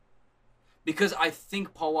left. Because I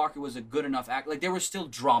think Paul Walker was a good enough actor. Like, there was still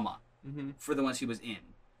drama for the ones he was in.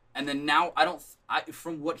 And then now,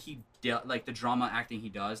 from what he did, like, the drama acting he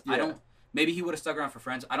does, maybe he would have stuck around for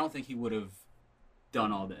Friends. I don't think he would have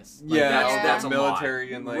done all this. Like, that's a military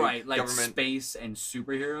lot. And, like, right, like, government. space and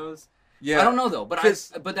superheroes. Yeah. I don't know though, but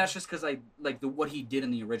that's just because I like what he did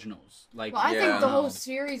in the originals. Like, well, I think the whole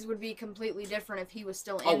series would be completely different if he was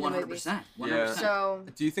still in the movies. 100%. Yeah. So,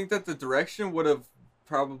 do you think that the direction would have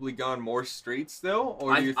probably gone more straight still,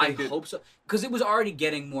 or do you think I hope so, because it was already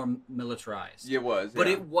getting more militarized. It was, but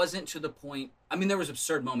it wasn't to the point. I mean, there was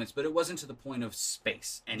absurd moments, but it wasn't to the point of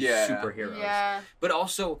space and superheroes. Yeah. But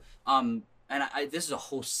also, and this is a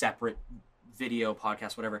whole separate video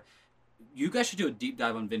podcast, whatever. You guys should do a deep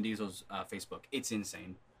dive on Vin Diesel's Facebook. It's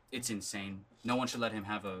insane. It's insane. No one should let him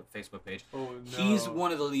have a Facebook page. Oh, no. He's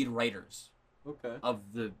one of the lead writers. Okay. Of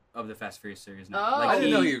the Fast and Furious series now. Oh. I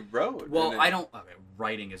didn't know he wrote. Well, I don't. Okay,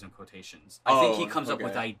 writing is in quotations. I think he comes up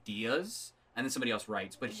with ideas, and then somebody else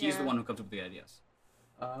writes. But he's the one who comes up with the ideas.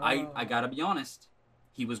 I gotta be honest.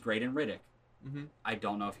 He was great in Riddick. Mm-hmm. I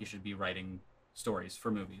don't know if he should be writing stories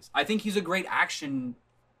for movies. I think he's a great action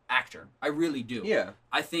actor. I really do. Yeah.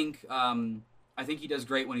 I think he does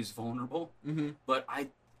great when he's vulnerable. Mm-hmm. But I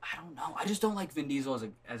don't know. I just don't like Vin Diesel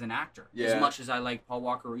as an actor as much as I like Paul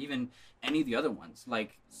Walker or even any of the other ones.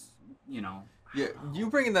 Like, you know. Yeah, you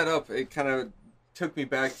bringing that up, it kind of took me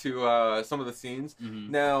back to some of the scenes.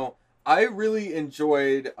 Mm-hmm. Now, I really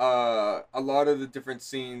enjoyed a lot of the different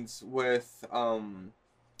scenes with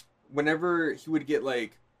whenever he would get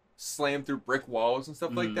like slammed through brick walls and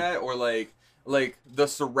stuff like that, or like the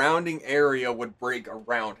surrounding area would break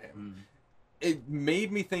around him. It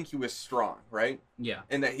made me think he was strong, right? Yeah.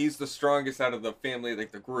 And that he's the strongest out of the family,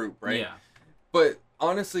 like the group, right? Yeah. But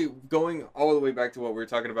honestly, going all the way back to what we were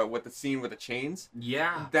talking about with the scene with the chains,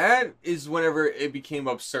 that is whenever it became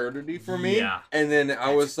absurdity for me. Yeah. And then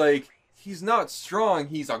I was like, he's not strong,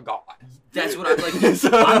 he's a god. That's what I'm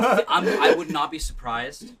like. I would not be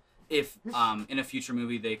surprised if in a future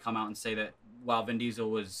movie they come out and say that while Vin Diesel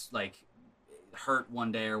was like hurt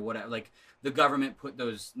one day or whatever, like the government put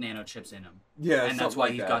those nano chips in him. Yeah, and that's why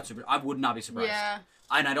he got super. I would not be surprised. Yeah.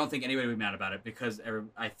 And I don't think anybody would be mad about it because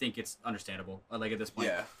I think it's understandable. Like at this point.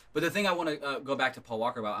 Yeah. But the thing I want to go back to Paul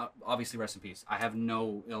Walker about, obviously, rest in peace. I have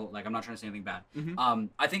no I'm not trying to say anything bad. Mm-hmm.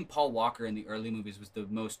 I think Paul Walker in the early movies was the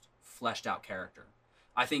most fleshed out character.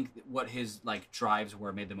 I think what his like drives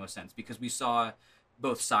were made the most sense because we saw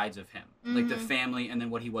both sides of him, like the family and then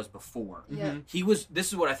what he was before. Yeah. This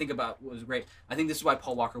is what I think about was great. I think this is why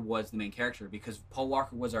Paul Walker was the main character because Paul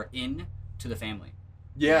Walker was our in to the family.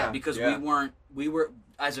 Yeah. Because we were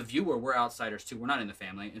as a viewer, we're outsiders too. We're not in the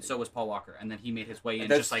family, and so was Paul Walker. And then he made his way in,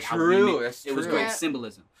 That's just like true. how we made, That's it was true. great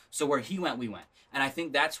symbolism. So where he went, we went, and I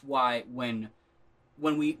think that's why when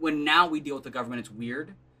now we deal with the government, it's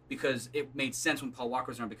weird because it made sense when Paul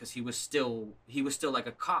Walker was around because he was still like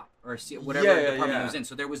a cop or whatever department he was in.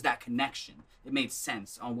 So there was that connection. It made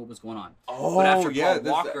sense on what was going on. Oh, but after Paul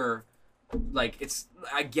Walker, like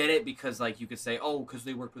I get it because like you could say because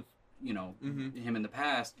they worked with him in the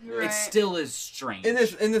past. Right. It still is strange.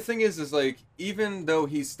 And the thing is like even though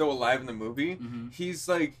he's still alive in the movie, he's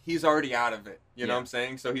already out of it. You know what I'm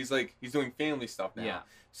saying? So he's doing family stuff now. Yeah.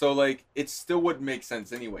 So like it still wouldn't make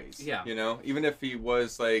sense anyways. Yeah. You know, even if he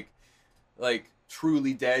was like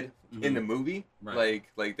truly dead in the movie, right.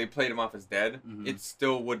 like they played him off as dead, it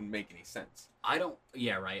still wouldn't make any sense. I don't.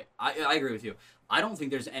 Yeah, right. I agree with you. I don't think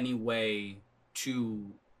there's any way to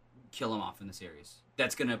kill him off in the series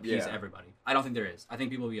that's gonna appease everybody. I don't think there is. I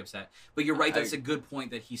think people will be upset. But you're right. That's a good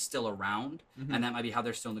point that he's still around, and that might be how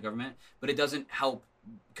they're still in the government. But it doesn't help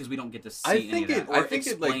because we don't get to see any of that or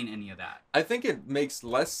explain any of that. I think it makes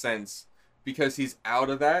less sense because he's out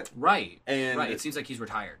of that. Right. And it seems like he's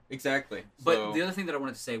retired. Exactly. But the other thing that I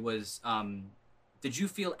wanted to say was, did you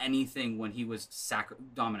feel anything when he was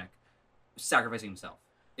Dominic sacrificing himself?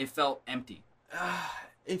 It felt empty.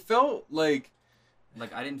 It felt like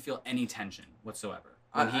I didn't feel any tension whatsoever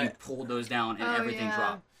when he pulled those down and everything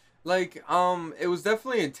dropped. Like it was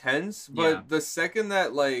definitely intense, but the second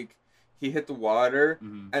that like he hit the water,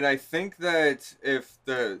 and I think that if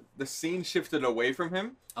the scene shifted away from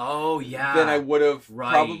him, then I would have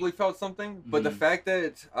probably felt something. But the fact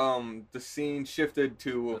that the scene shifted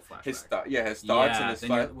to his thoughts and his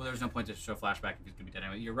thoughts. Well, there's no point to show flashback if he's gonna be dead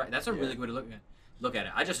anyway. You're right. That's a really good way to look at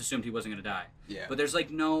it. I just assumed he wasn't gonna die. Yeah. But there's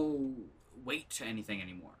like no weight to anything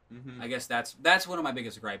anymore. I guess that's one of my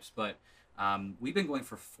biggest gripes. But we've been going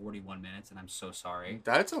for 41 minutes, and I'm so sorry.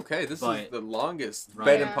 That's okay. This is the longest Right.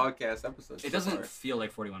 bed and podcast episode. It doesn't feel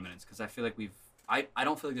like 41 minutes because I feel like I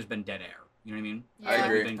don't feel like there's been dead air. You know what I mean? Yeah. I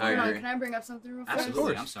agree. Can I bring up something real fast?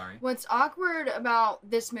 Absolutely. I'm sorry. What's awkward about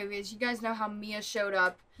this movie is you guys know how Mia showed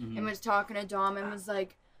up and was talking to Dom and was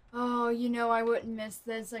like, oh, I wouldn't miss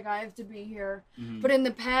this. Like, I have to be here. But in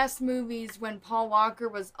the past movies, when Paul Walker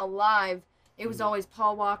was alive, it was always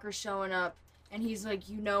Paul Walker showing up. And he's like,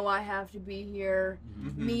 I have to be here.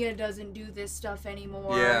 Mia doesn't do this stuff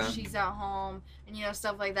anymore. Yeah. She's at home. And,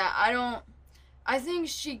 stuff like that. I think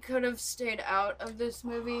she could have stayed out of this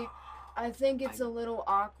movie. I think it's a little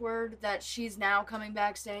awkward that she's now coming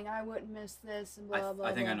back saying, I wouldn't miss this, and blah, blah,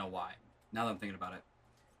 I think blah. I know why. Now that I'm thinking about it.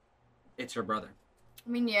 It's her brother. I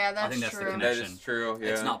mean, yeah, that's I think that's true. the connection. That is true, yeah.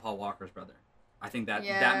 It's not Paul Walker's brother. I think that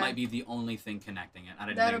might be the only thing connecting it. I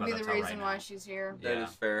didn't That'll think be about the that reason why she's here. That is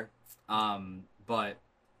fair. But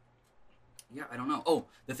yeah, I don't know. Oh,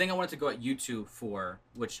 the thing I wanted to go at you two for,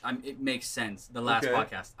 which it makes sense. The last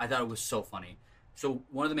podcast, I thought it was so funny. So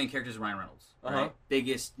one of the main characters is Ryan Reynolds, right?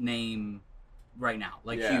 Biggest name right now,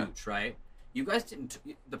 like huge, right? You guys didn't.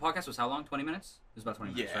 The podcast was how long? 20 minutes. It was about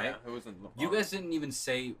 20 minutes, right? It wasn't long. You guys didn't even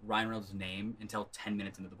say Ryan Reynolds' name until 10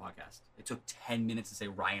 minutes into the podcast. It took 10 minutes to say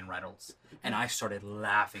Ryan Reynolds, and I started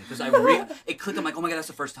laughing because it clicked. I'm like, oh my god, that's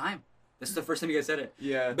the first time. This is the first time you guys said it.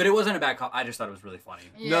 Yeah. But it wasn't a bad call. I just thought it was really funny.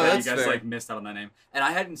 Yeah. No, that that's you guys fair. like missed out on that name. And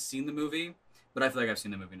I hadn't seen the movie, but I feel like I've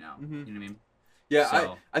seen the movie now. Mm-hmm. You know what I mean? Yeah,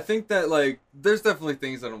 So- I think that, like, there's definitely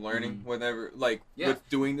things that I'm learning whenever, like, with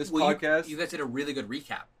doing this podcast. You guys did a really good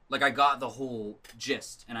recap. Like, I got the whole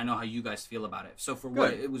gist, and I know how you guys feel about it. So for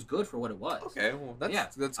what it was good for what it was. Okay, well, that's I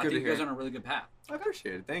good think to you guys hear. are on a really good path. I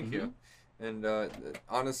appreciate it. Thank you. Mm-hmm. And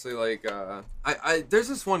honestly, like, I there's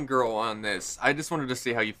this one girl on this. I just wanted to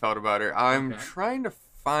see how you felt about her. I'm trying to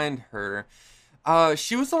find her.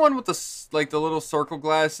 She was the one with the little circle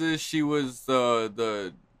glasses. She was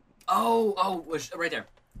the. Was right there.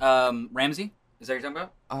 Ramsey? Is that what you're talking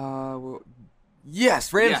about?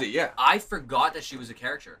 Yes, Ramsey. Yeah. I forgot that she was a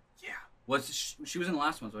character. Yeah. She was in the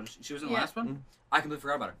last one? She was in the last one? Mm-hmm. I completely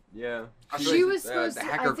forgot about her. Yeah. She was supposed the to.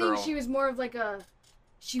 hacker I think girl. she was more of like a.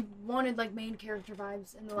 She wanted like main character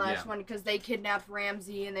vibes in the last one because they kidnapped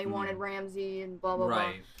Ramsey and they wanted Ramsey and blah blah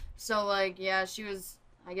blah. So like she was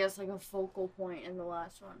I guess like a focal point in the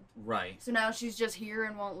last one. Right. So now she's just here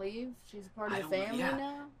and won't leave. She's a part of the family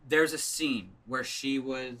now. There's a scene where she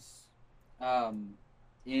was,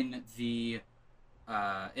 in the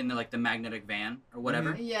like the magnetic van or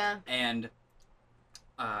whatever. Mm-hmm. Yeah. And,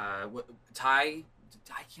 I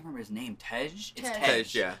can't remember his name. Tej? It's Tej. Tej,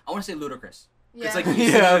 yeah. I want to say Ludacris. Yeah. It's like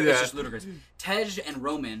Yeah. it's just ludicrous. Tej and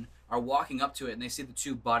Roman are walking up to it and they see the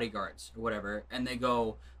two bodyguards or whatever, and they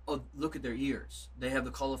go, "Oh, look at their ears. They have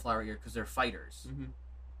the cauliflower ear because they're fighters." Mm-hmm.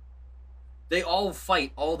 They all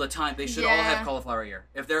fight all the time. They should all have cauliflower ear.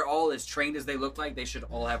 If they're all as trained as they look like, they should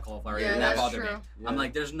all have cauliflower ear. And that bothered me. Yeah. I'm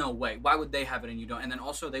like, there's no way. Why would they have it and you don't? And then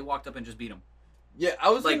also they walked up and just beat him. Yeah, I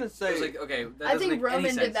was Like, gonna say. it was like, okay, that I doesn't think make any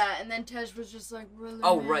Roman sense. did that, and then Tej was just like, really?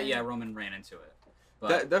 Oh man? right, yeah, Roman ran into it.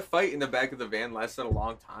 But that fight in the back of the van lasted a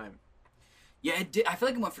long time. yeah, it did. I feel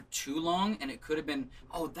like it went for too long, and it could have been.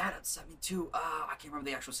 Oh, that at 72. I can't remember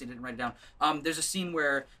the actual scene. I didn't write it down. There's a scene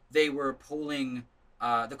where they were pulling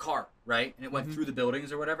the car, right, and it went through the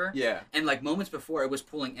buildings or whatever. Yeah. And like moments before, it was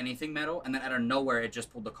pulling anything metal, and then out of nowhere, it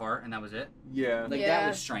just pulled the car, and that was it. Yeah. Like that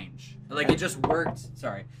was strange. Like it just worked.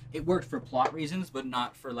 Sorry, it worked for plot reasons, but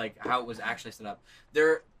not for like how it was actually set up.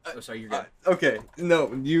 Oh, sorry, you're good. Okay,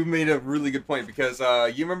 no, you made a really good point because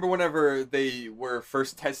you remember whenever they were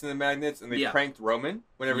first testing the magnets and they pranked Roman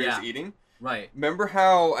whenever he was eating? Right. Remember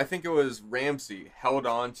how I think it was Ramsey held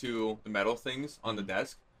on to the metal things on the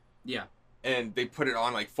desk? Yeah. And they put it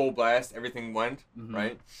on like full blast, everything went,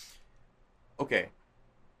 right? Okay.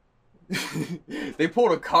 They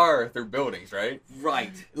pulled a car through buildings, right?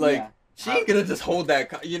 Right. Like, she ain't gonna just hold that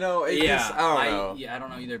car, you know? It just, I don't know. Yeah, I don't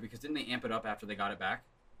know either because didn't they amp it up after they got it back?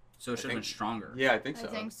 So it should have been stronger. Yeah, I think so.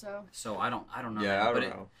 I think so. So I don't know. Yeah, I don't but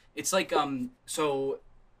know. It's like so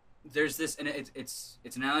there's this, and it's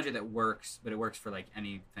an analogy that works, but it works for like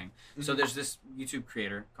anything. So there's this YouTube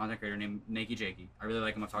content creator named Nakey Jakey. I really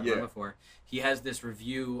like him. I've talked about him before. He has this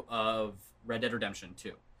review of Red Dead Redemption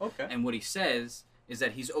 2. Okay. And what he says is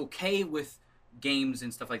that he's okay with games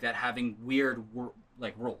and stuff like that having weird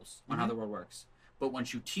rules on how the world works. But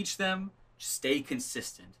once you teach them, stay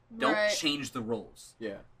consistent. Don't change the rules.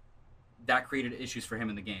 Yeah. That created issues for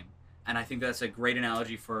him in the game. And I think that's a great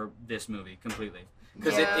analogy for this movie completely.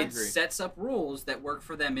 Because it sets up rules that work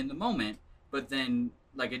for them in the moment, but then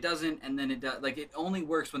like it doesn't, and then it does. Like it only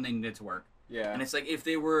works when they need it to work. Yeah. And it's like if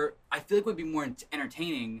they were, I feel like it would be more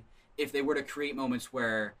entertaining if they were to create moments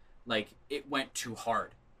where like it went too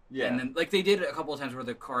hard. Yeah. And then like they did a couple of times where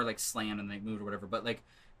the car like slammed and they moved or whatever. But like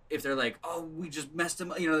if they're like, oh, we just messed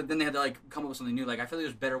him up, you know, then they had to like come up with something new. Like I feel like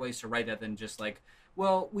there's better ways to write that than just like,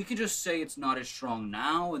 well, we could just say it's not as strong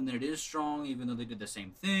now, and then it is strong, even though they did the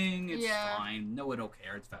same thing. It's fine. No one don't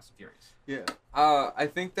care. It's Fast and Furious. Yeah. I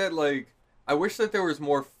think that, like, I wish that there was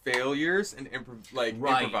more failures and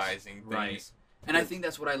improvising things. Right. And I think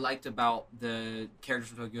that's what I liked about the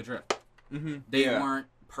characters from Tokyo Drift. Mm-hmm. They weren't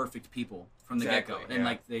perfect people from the get-go. Exactly, And yeah.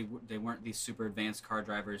 like they weren't these super advanced car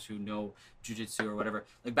drivers who know jiu-jitsu or whatever.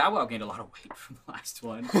 Like Bow Wow gained a lot of weight from the last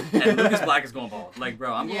one, and Lucas Black is going bald. Like,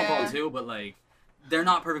 bro, I'm going bald too, but like they're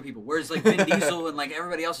not perfect people. Whereas like Vin Diesel and like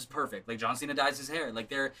everybody else is perfect. Like John Cena dyes his hair. Like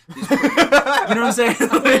they're these you know what I'm saying?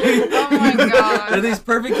 Like, Oh my god. they're these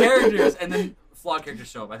perfect characters, and then flawed characters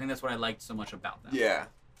show up. I think that's what I liked so much about them. Yeah.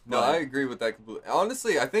 No, But- I agree with that completely.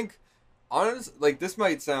 Honestly, I think, like, this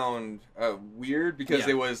might sound weird because Yeah.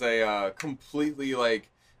 it was a completely, like,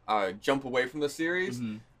 jump away from the series,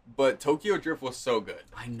 Mhm. but Tokyo Drift was so good.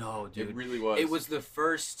 I know, dude. It really was. It was the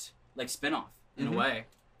first like spin-off in Mhm. a way.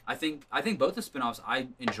 I think both the spin-offs I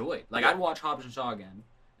enjoyed. Like Yeah. I'd watch Hobbs and Shaw again,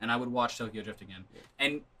 and I would watch Tokyo Drift again. Yeah.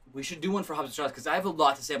 And we should do one for Hobbs and Shaw because I have a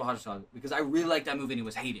lot to say about Hobbs and Shaw because I really liked that movie and it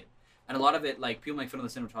was hated. And a lot of it, like people make fun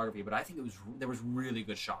of the cinematography, but I think there was really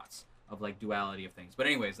good shots of like duality of things. But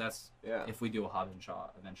anyways, that's Yeah. if we do a Hobbs and Shaw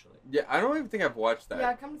eventually. Yeah, I don't even think I've watched that.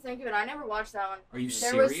 Yeah, come to think of it, I never watched that one. Are you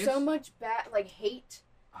There serious? was so much hate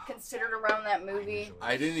Oh, considered around that movie. enjoyed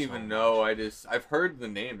I it didn't so even much. know. I've heard the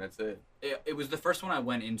name. That's it. It was the first one I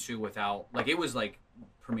went into without like it was like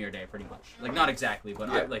premiere day pretty much like not exactly but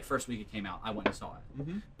Yeah. like first week it came out I went and saw it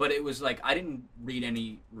Mm-hmm. but it was like I didn't read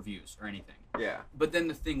any reviews or anything Yeah. but then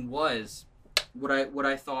the thing was what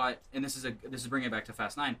I thought and this is bringing it back to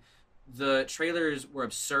Fast 9 the trailers were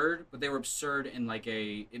absurd but they were absurd in like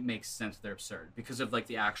it makes sense they're absurd because of like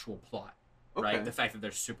the actual plot right Okay. the fact that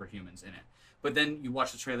there's superhumans in it but then you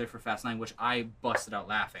watch the trailer for Fast 9 which I busted out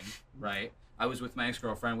laughing right I was with my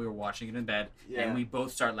ex-girlfriend. We were watching it in bed, Yeah. and we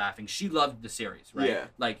both started laughing. She loved the series, right? Yeah.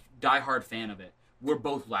 Like, diehard fan of it. We're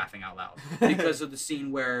both laughing out loud because of the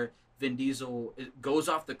scene where Vin Diesel goes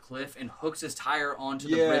off the cliff and hooks his tire onto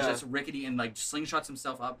the bridge Yeah. that's rickety and, like, slingshots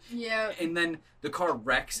himself up. Yeah. And then the car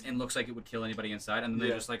wrecks and looks like it would kill anybody inside, and then they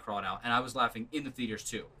Yeah. just, like, crawled out. And I was laughing in the theaters,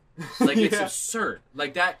 too. Like, it's Yeah. absurd.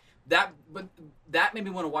 Like, but that made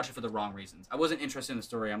me want to watch it for the wrong reasons. I wasn't interested in the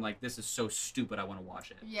story. I'm like, this is so stupid. I want to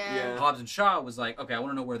watch it. Yeah. Yeah. Hobbs and Shaw was like, okay, I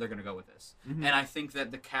want to know where they're going to go with this. Mhm. And I think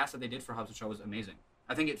that the cast that they did for Hobbs and Shaw was amazing.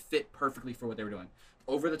 I think it fit perfectly for what they were doing.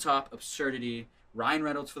 Over the top, absurdity, Ryan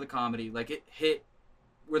Reynolds for the comedy. Like, it hit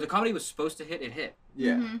where the comedy was supposed to hit, it hit.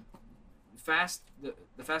 Yeah. Mhm.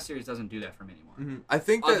 The Fast series doesn't do that for me anymore. Mhm. I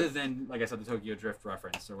think that Other than, like I said, the Tokyo Drift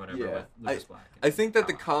reference or whatever Yeah. with Lucas Black. I think that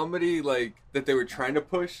the Bow Wow. comedy like that they were trying to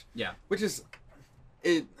push, Yeah. which is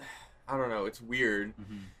it. I don't know. It's weird.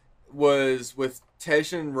 Mhm. Was with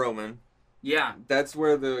Tej and Roman. Yeah. That's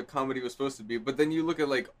where the comedy was supposed to be. But then you look at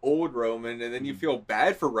like old Roman, and then you Mhm. feel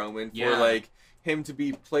bad for Roman for Yeah. like him to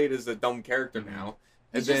be played as a dumb character Mhm. now.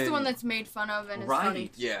 He's And just the then- one that's made fun of and is Right.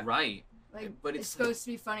 funny. Yeah. Right. Like, But it's it's supposed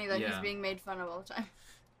to be funny that Yeah. he's being made fun of all the time.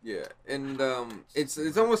 Yeah, and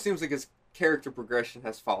it almost seems like his character progression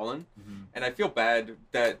has fallen, Mhm. and I feel bad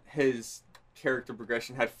that his character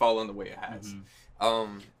progression had fallen the way it has. Mhm.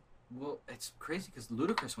 Um, Well, it's crazy because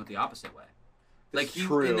Ludacris went the opposite way. Like it's he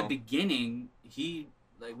true. in the beginning, he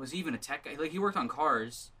like was even a tech guy. Like he worked on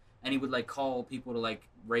cars, and he would like call people to like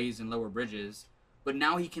raise and lower bridges. But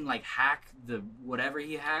now he can like hack the whatever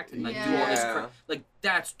he hacked and like do all this. Yeah. Like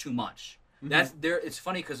that's too much. Mhm. That's there. It's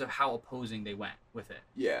funny because of how opposing they went with it.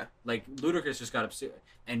 Yeah. Like Ludacris just got upset.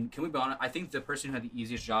 And can we be honest? I think the person who had the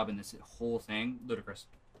easiest job in this whole thing, Ludacris.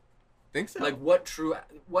 Think so. Like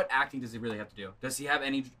what acting does he really have to do? Does he have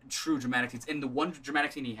any true dramatic scenes? In the one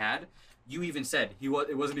dramatic scene he had, you even said it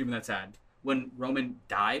wasn't even that sad. When Roman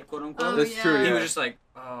died, quote unquote, Oh, That's yeah. true. he Yeah. was just like,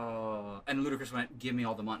 oh, and Ludacris went, "Give me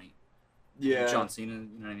all the money." yeah. John Cena, you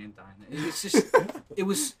know what I mean, dying. It's just, it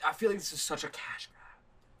was. I feel like this is such a cash grab.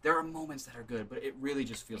 There are moments that are good, but it really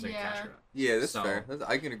just feels like a cash Yeah. grab. Yeah, that's So- fair.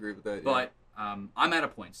 I can agree with that. Yeah. But I'm out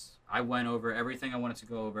of points. I went over everything I wanted to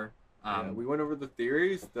go over. Yeah, we went over the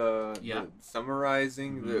theories, Yeah. the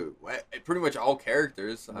summarizing, Mhm. pretty much all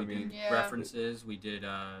characters. I we mean, did Yeah. references. We did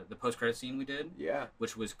the post-credit scene. We did. yeah.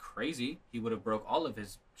 Which was crazy. He would have broke all of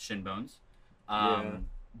his shin bones. Yeah.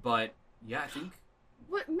 But yeah, I think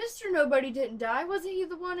What? Mr. Nobody didn't die. Wasn't he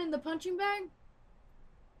the one in the punching bag?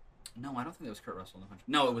 no, I don't think that was Kurt Russell in the punch.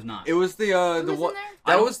 No, it was not. It was the Who the was one in there?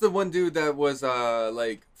 I that don't- was the one dude that was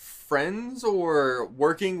like friends or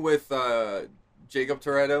working with Jacob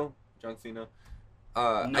Toretto, John Cena.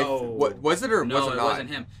 No. What was it or no, was it it not? wasn't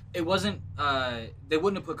him. It wasn't. They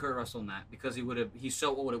wouldn't have put Kurt Russell in that because he would have. He's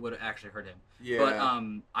so old, it would have actually hurt him. Yeah.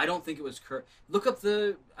 But I don't think it was Kurt. Look up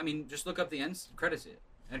the. I mean, just look up the end credit scene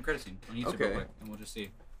on YouTube Okay. real quick, and we'll just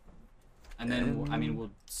see. And then we'll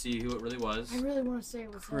see who it really was. I really want to say it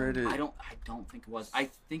was him. Credit. I don't think it was. I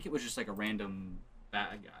think it was just like a random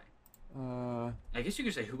bad guy. I guess you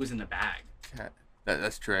could say who was in the bag.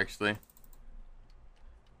 That's true actually.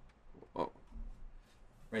 Oh.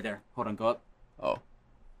 Right there. Hold on, go up. Oh.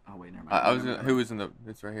 Oh wait, never I mind. was who was in the?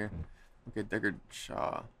 It's right here. Okay, Deckard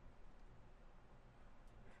Shaw.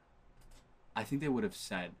 I think they would have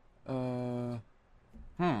said. That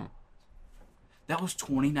was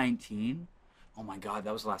 2019. Oh my god,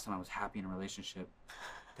 that was the last time I was happy in a relationship.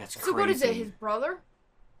 That's crazy. So what is it? His brother?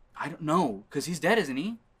 I don't know, cause he's dead, isn't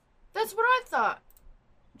he? That's what I thought.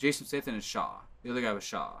 Jason Statham is Shaw. The other guy was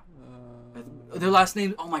Shaw. Their last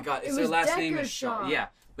name. Oh my god, their last name is Shaw. Yeah,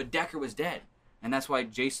 but Decker was dead, and that's why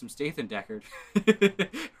Jason Statham Deckard,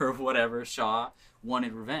 or whatever Shaw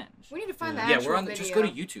wanted revenge. We need to find the Yeah, actual we're on. video. Just go to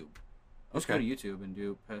YouTube. Just Okay. go to YouTube and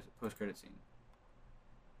do post credit scene.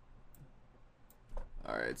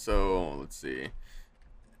 All right, so let's see.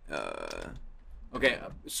 Okay,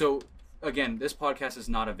 so again, this podcast is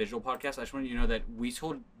not a visual podcast. I just wanted you to know that we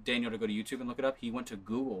told Daniel to go to YouTube and look it up. He went to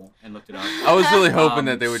Google and looked it up. I was really hoping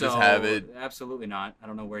that they would just have it. Absolutely not. I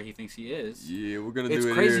don't know where he thinks he is. Yeah, we're gonna do It's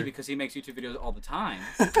it crazy here. because he makes YouTube videos all the time.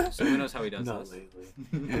 So who knows how he does Not this? lately.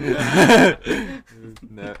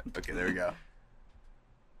 No. Okay, there we go.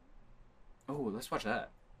 Oh, let's watch that.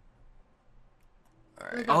 All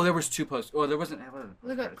right. Oh, there was two posts. Oh, there wasn't.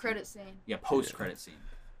 Look up credit scene. Yeah, post credit scene.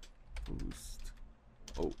 Boost.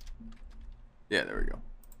 Oh. Yeah, there we go.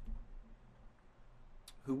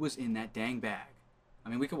 Who was in that dang bag? I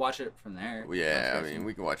mean, we could watch it from there. Well, yeah, I Post-credit mean, scene.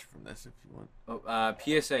 we can watch it from this if you want. Oh,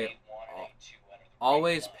 PSA.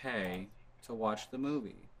 Always pay to watch the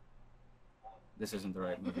movie. This isn't the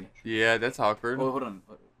right movie. Yeah, that's awkward. Oh, hold on.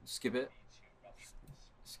 Skip it.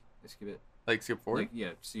 Skip it. Like skip forward. Like, yeah,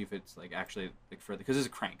 see if it's like actually like further because this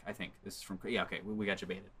is Crank. I think this is from. Yeah, okay, we got you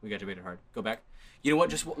baited. We got you baited hard. Go back. You know what?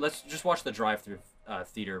 Let's just watch the drive-through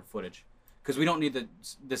theater footage because we don't need the.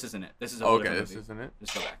 This isn't it. This is a whole Okay, different this movie. isn't it.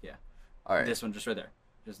 Just go back. Yeah. All right. This one just right there.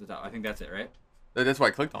 Just the top. I think that's it, right? That's why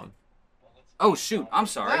I clicked on. Oh shoot! I'm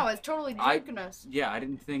sorry. Wow, it's totally joking us. Yeah, I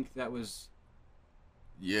didn't think that was.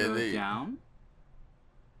 Yeah, Go they. down.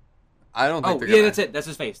 I don't think. Oh they're yeah, gonna... that's it. That's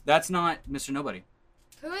his face. That's not Mr. Nobody.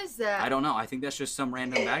 Who is that? I don't know. I think that's just some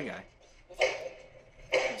random bad guy.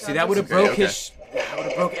 See, God, that would have Okay, broke okay. his. That would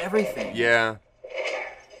have broke everything. Yeah.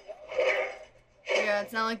 Yeah,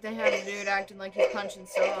 it's not like they have a dude acting like he's punching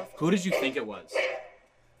soft. Who did you think it was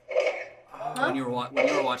when you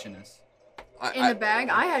were watching this? In the bag?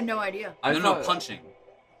 I had no idea. I No, thought- punching.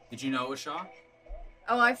 Did you know it was Shaw?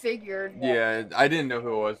 Oh, I figured. Yeah, I didn't know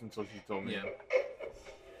who it was until she told me. Yeah.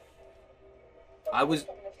 I was.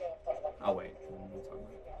 Oh wait.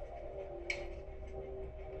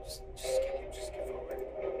 Just skip forward.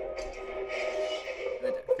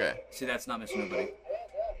 Right there. Okay. See, that's not Mr. Nobody.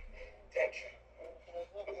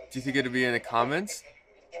 Do you think it'd be in the comments?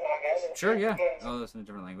 Sure, yeah. Oh, that's in a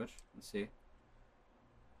different language. Let's see.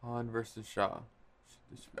 Han versus Shaw.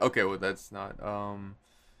 Okay, well that's not.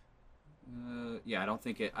 Yeah, I don't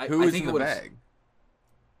think it. Who I is think in it the would've- bag?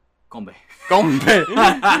 Gombe. Gombe.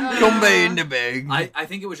 Gombe in the bag. I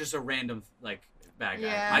think it was just a random like bad guy.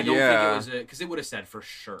 Yeah. I don't Yeah. think it was because it would have said for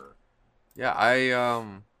sure. Yeah, I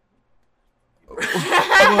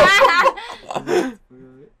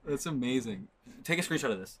That's amazing. Take a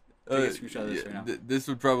screenshot of this. Take a screenshot of this right now, this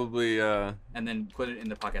would probably and then put it in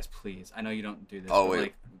the podcast, please. I know you don't do this. Oh, but wait.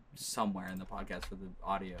 like somewhere in the podcast for the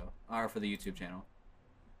audio or for the YouTube channel.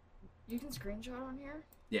 You can screenshot on here?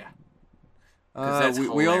 Yeah. 'Cause that's we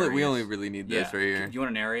only hilarious. really need Yeah. this right here. Do you want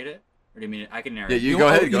to narrate it, or do you mean I can narrate? Yeah, it? you know go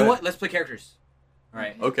what? ahead, You go know ahead. what? Let's play characters. All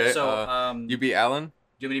right. Okay. So You be Alan? do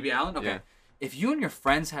you want me to be Alan? Okay. Yeah. If you and your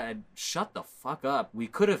friends had shut the fuck up, we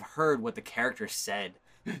could have heard what the character said.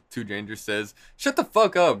 Two Danger says, "Shut the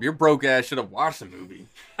fuck up! Your broke ass should have watched the movie."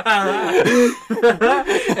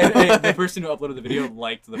 and the person who uploaded the video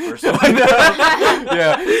liked the first one.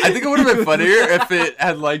 Yeah, I think it would have been funnier if it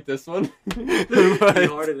had liked this one. He But-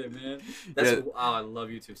 hearted it, man. That's Yeah. oh, I love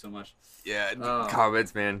YouTube so much. yeah, Oh.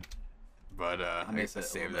 comments, man. But I miss guess I it a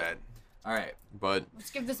saved little that. All right. But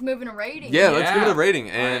Let's give this movie a rating. yeah, let's give it Yeah. a rating.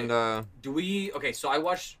 And Do we? Okay, so I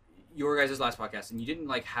watched your guys' last podcast, and you didn't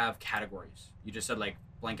like have categories. You just said like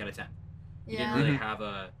blank out of 10. You Yeah. didn't really have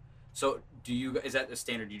a. So do you? Is that the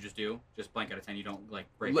standard you just do? Just blank out of 10. You don't like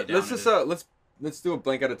break it down. let's just let's do a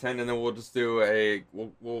blank out of 10, and then we'll just do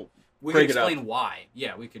we'll we break can it up. explain why.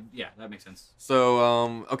 Yeah, we could. Yeah, that makes sense. So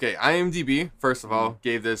okay, IMDb first of all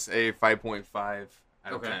gave this a 5.5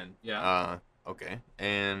 out of Okay, 10. yeah. Okay,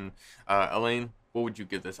 and Elaine, what would you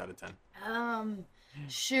give this out of 10?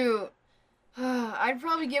 Shoot. I'd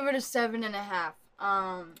probably give it a 7.5.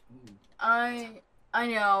 I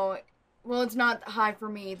know. Well, it's not high for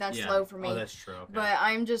me. That's low for me. Oh, that's true. Okay. But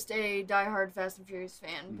I'm just a diehard Fast and Furious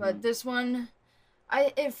fan. But this one,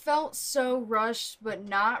 It felt so rushed, but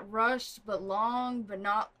not rushed, but long, but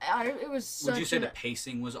not. It was such. Would you say the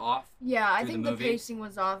pacing was off? Yeah, I think the pacing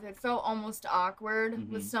was off. It felt almost awkward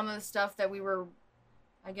with some of the stuff that we were,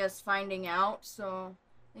 I guess, finding out. So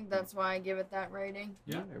I think that's why I give it that rating.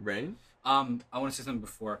 Yeah, rating. I want to say something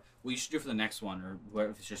before. What you should do for the next one, or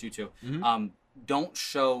whatever, if it's just you two, don't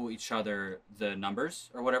show each other the numbers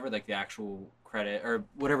or whatever, like the actual credit or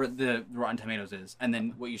whatever the Rotten Tomatoes is, and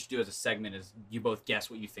then what you should do as a segment is you both guess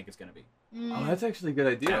what you think it's going to be. Oh, that's actually a good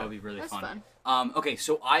idea. That would be really fun. Okay,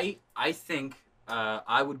 so I think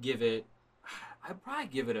I would give it. I'd probably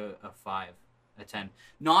give it a 5 out of 10.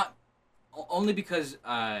 Not only because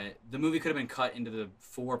the movie could have been cut into the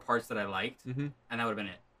 4 parts that I liked, and that would have been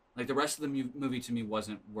it. Like, the rest of the movie to me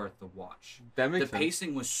wasn't worth the watch. That makes sense. The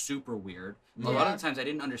pacing was super weird. A lot of the times I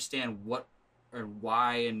didn't understand what or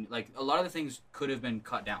why, and like a lot of the things could have been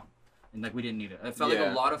cut down, and like we didn't need it. It felt like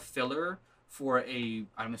a lot of filler for I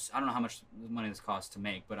don't know how much money this cost to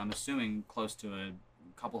make, but I'm assuming close to a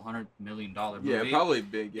couple $100 million movie. Yeah, probably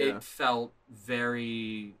big. Yeah, it felt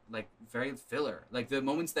very filler. Like, the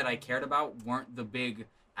moments that I cared about weren't the big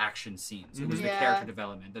action scenes. It was the character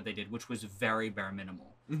development that they did, which was very minimal.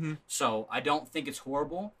 So I don't think it's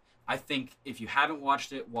horrible. I think if you haven't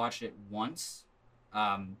watched it, watch it once.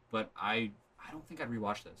 But I don't think I'd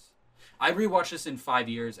rewatch this. I'd rewatch this in 5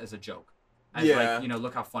 years as a joke. As like,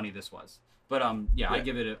 look how funny this was. But I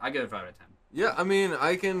give it a 5 out of 10. Yeah, I mean,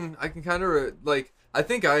 I can kind of like. I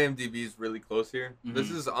think IMDb is really close here.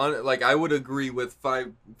 This is on, like, I would agree with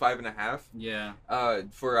 5.5. Yeah.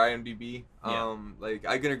 For IMDb. Like,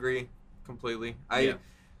 I can agree completely.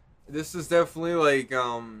 This is definitely like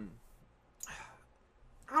I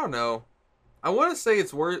don't know. I want to say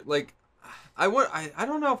it's worse. Like, I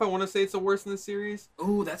don't know if I want to say it's the worst in the series.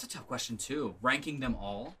 Oh, that's a tough question too. Ranking them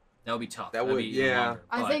all, that would be tough. That would be longer,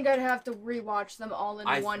 I think I'd have to rewatch them all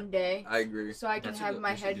in one day. I agree. So I can have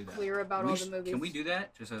my head clear about all the movies. Can we do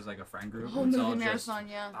that just as like a friend group? Whole movie marathon,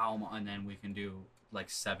 yeah. And then we can do like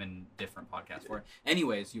 7 different podcasts for it.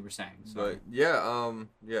 Anyways, you were saying. So. But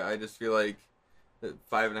yeah, I just feel like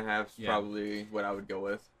 5.5 is probably what I would go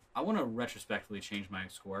with. I want to retrospectively change my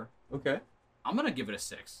score. Okay. I'm gonna give it a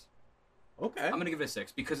 6. Okay. I'm gonna give it a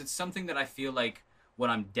 6 because it's something that I feel like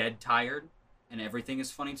when I'm dead tired and everything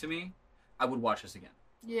is funny to me, I would watch this again.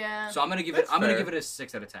 Yeah. So I'm gonna give it a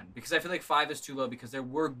 6 out of 10 because I feel like 5 is too low because there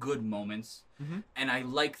were good moments, and I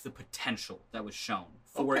like the potential that was shown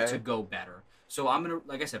for it to go better. So I'm gonna,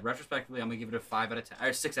 like I said, retrospectively, I'm gonna give it a 5 out of 10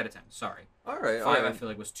 or 6 out of 10. Sorry. All right. 5 I feel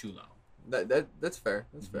like was too low. That's fair.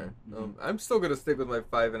 That's fair. I'm still gonna stick with my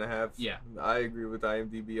 5.5. Yeah. I agree with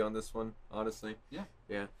IMDb on this one, honestly. Yeah.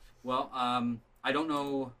 Yeah. Well, I don't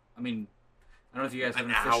know. I mean, I don't know if you guys have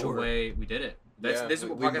an official way. We did it. This is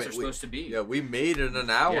what podcasts are supposed to be. Yeah, we made it an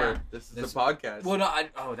hour. Yeah, this is a podcast. Well,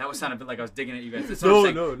 no, that was sounding a bit like I was digging at you guys. No.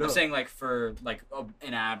 I'm saying like for like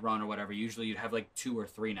an ad run or whatever. Usually you'd have like 2 or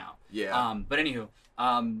 3 now. Yeah. But anywho,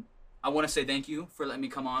 I want to say thank you for letting me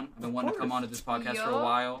come on. I've been wanting to come on to this podcast for a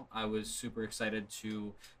while. I was super excited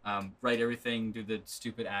to write everything, do the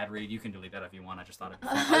stupid ad read. You can delete that if you want. I just thought it'd be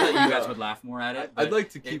fun. I thought you guys would laugh more at it. I'd like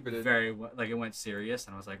to keep it very like it went serious,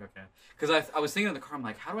 and I was like, okay, because I was thinking in the car, I'm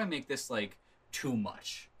like, how do I make this like too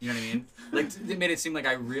much? You know what I mean? Like, it made it seem like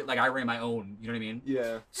I ran my own. You know what I mean?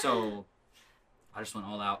 Yeah. So I just went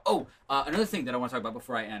all out. Oh, another thing that I want to talk about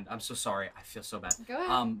before I end. I'm so sorry. I feel so bad. Go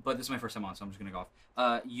ahead. But this is my first time on, so I'm just gonna go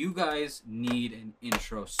off. You guys need an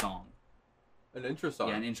intro song. An intro song.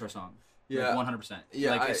 Yeah, an intro song. Yeah. Like 100%.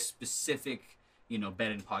 Yeah. Like a specific,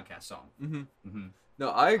 bed and podcast song. No,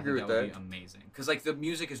 I agree with that. That would be amazing. Because like the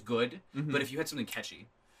music is good, but if you had something catchy,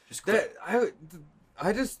 just that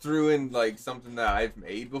I just threw in like something that I've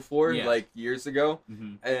made before, like years ago,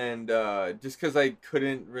 and just because I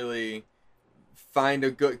couldn't really find a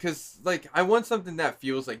good, because like I want something that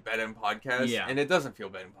feels like Bed and Podcast, and it doesn't feel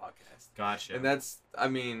Bed and Podcast. Gotcha. And that's, I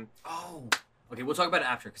mean, okay, we'll talk about it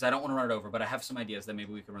after because I don't want to run it over, but I have some ideas that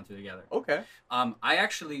maybe we could run through together. Okay.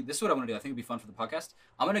 This is what I want to do. I think it'd be fun for the podcast.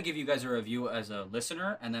 I'm gonna give you guys a review as a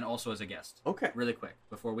listener and then also as a guest. Okay. Really quick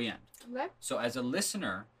before we end. Okay. So as a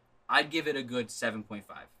listener, I'd give it a good 7.5.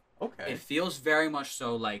 Okay. It feels very much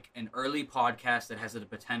so like an early podcast that has the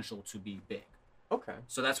potential to be big. Okay.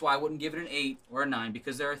 So that's why I wouldn't give it an 8 or a 9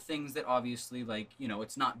 because there are things that obviously like,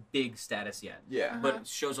 it's not big status yet. Yeah. But it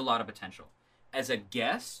shows a lot of potential. As a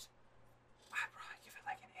guest, I'd probably give it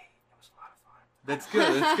like an 8. It was a lot of fun. That's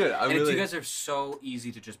good. That's good. You guys are so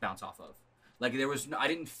easy to just bounce off of. Like I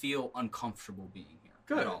didn't feel uncomfortable being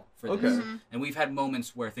here at all for this. And we've had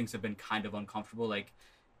moments where things have been kind of uncomfortable. Like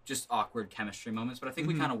just awkward chemistry moments, but I think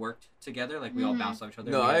we kind of worked together. Like, we all bounced off each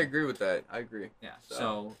other. No, I agree with that. I agree. Yeah.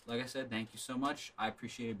 So, like I said, thank you so much. I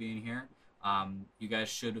appreciated being here. You guys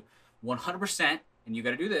should 100%, and you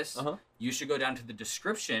got to do this. You should go down to the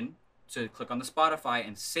description to click on the Spotify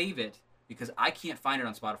and save it, because I can't find it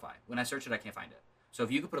on Spotify. When I search it, I can't find it. So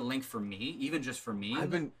if you could put a link for me, even just for me, I've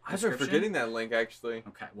been forgetting that link, actually.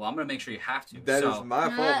 Okay, well, I'm gonna make sure you have to. That is my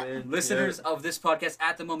fault, man. Listeners of this podcast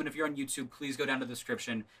at the moment, if you're on YouTube, please go down to the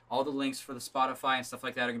description. All the links for the Spotify and stuff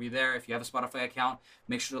like that are gonna be there. If you have a Spotify account,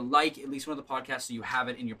 make sure to like at least one of the podcasts so you have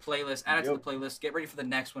it in your playlist. Add it to the playlist. Get ready for the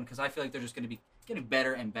next one, because I feel like they're just gonna be getting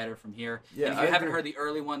better and better from here. Yeah, and if you haven't heard the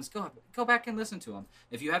early ones, go back and listen to them.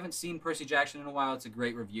 If you haven't seen Percy Jackson in a while, it's a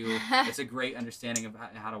great review. It's a great understanding of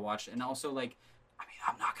how to watch it. And also, like, I mean,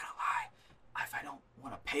 I'm not gonna lie. If I don't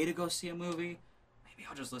want to pay to go see a movie, maybe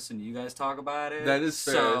I'll just listen to you guys talk about it. That is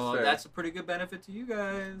fair. So that's a pretty good benefit to you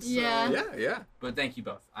guys. Yeah. Yeah. But thank you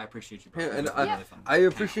both. I appreciate you both. Yeah, and I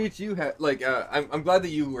appreciate you. I'm glad that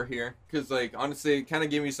you were here, because, like, honestly, it kind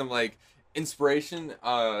of gave me some, like, inspiration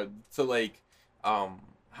to, like,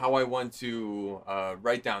 how I want to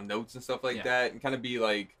write down notes and stuff like that, and kind of be,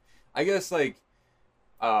 like, I guess, like,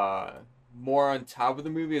 more on top of the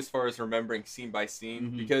movie as far as remembering scene by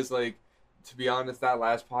scene, because, like, to be honest, that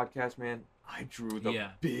last podcast, man, I drew the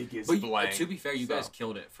biggest blank. To be fair, you guys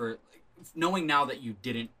killed it. For, like, knowing now that you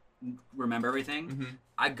didn't remember everything,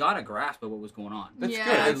 I got a grasp of what was going on. That's good.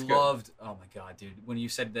 I loved, oh my god, dude, when you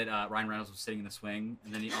said that Ryan Reynolds was sitting in the swing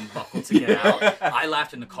and then he unbuckled to get out, I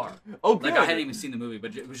laughed in the car. Oh, good. Like, I hadn't even seen the movie,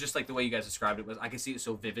 but it was just like the way you guys described it. I could see it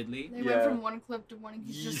so vividly. They went from one clip to one, and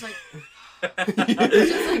he's just like...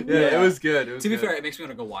 It was good. To be fair, it makes me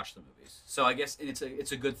want to go watch the movies. So I guess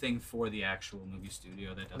it's a good thing for the actual movie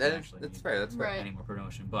studio that doesn't actually need that's fair. any more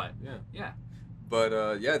promotion. But yeah.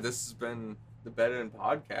 But this has been the Better Than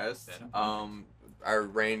Podcast. Our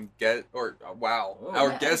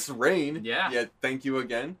our guest Rain. Yeah. Thank you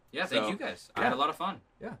again. Yeah, thank you guys. I had a lot of fun.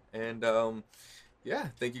 Yeah, and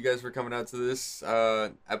thank you guys for coming out to this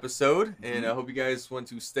episode, and I hope you guys want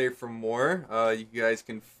to stay for more. You guys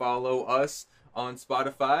can follow us on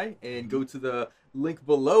Spotify and go to the link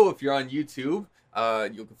below if you're on YouTube.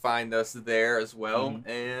 You can find us there as well,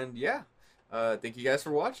 and thank you guys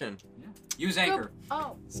for watching. Use Anchor.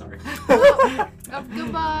 Oh. Sorry.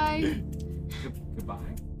 Goodbye.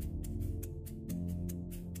 Goodbye.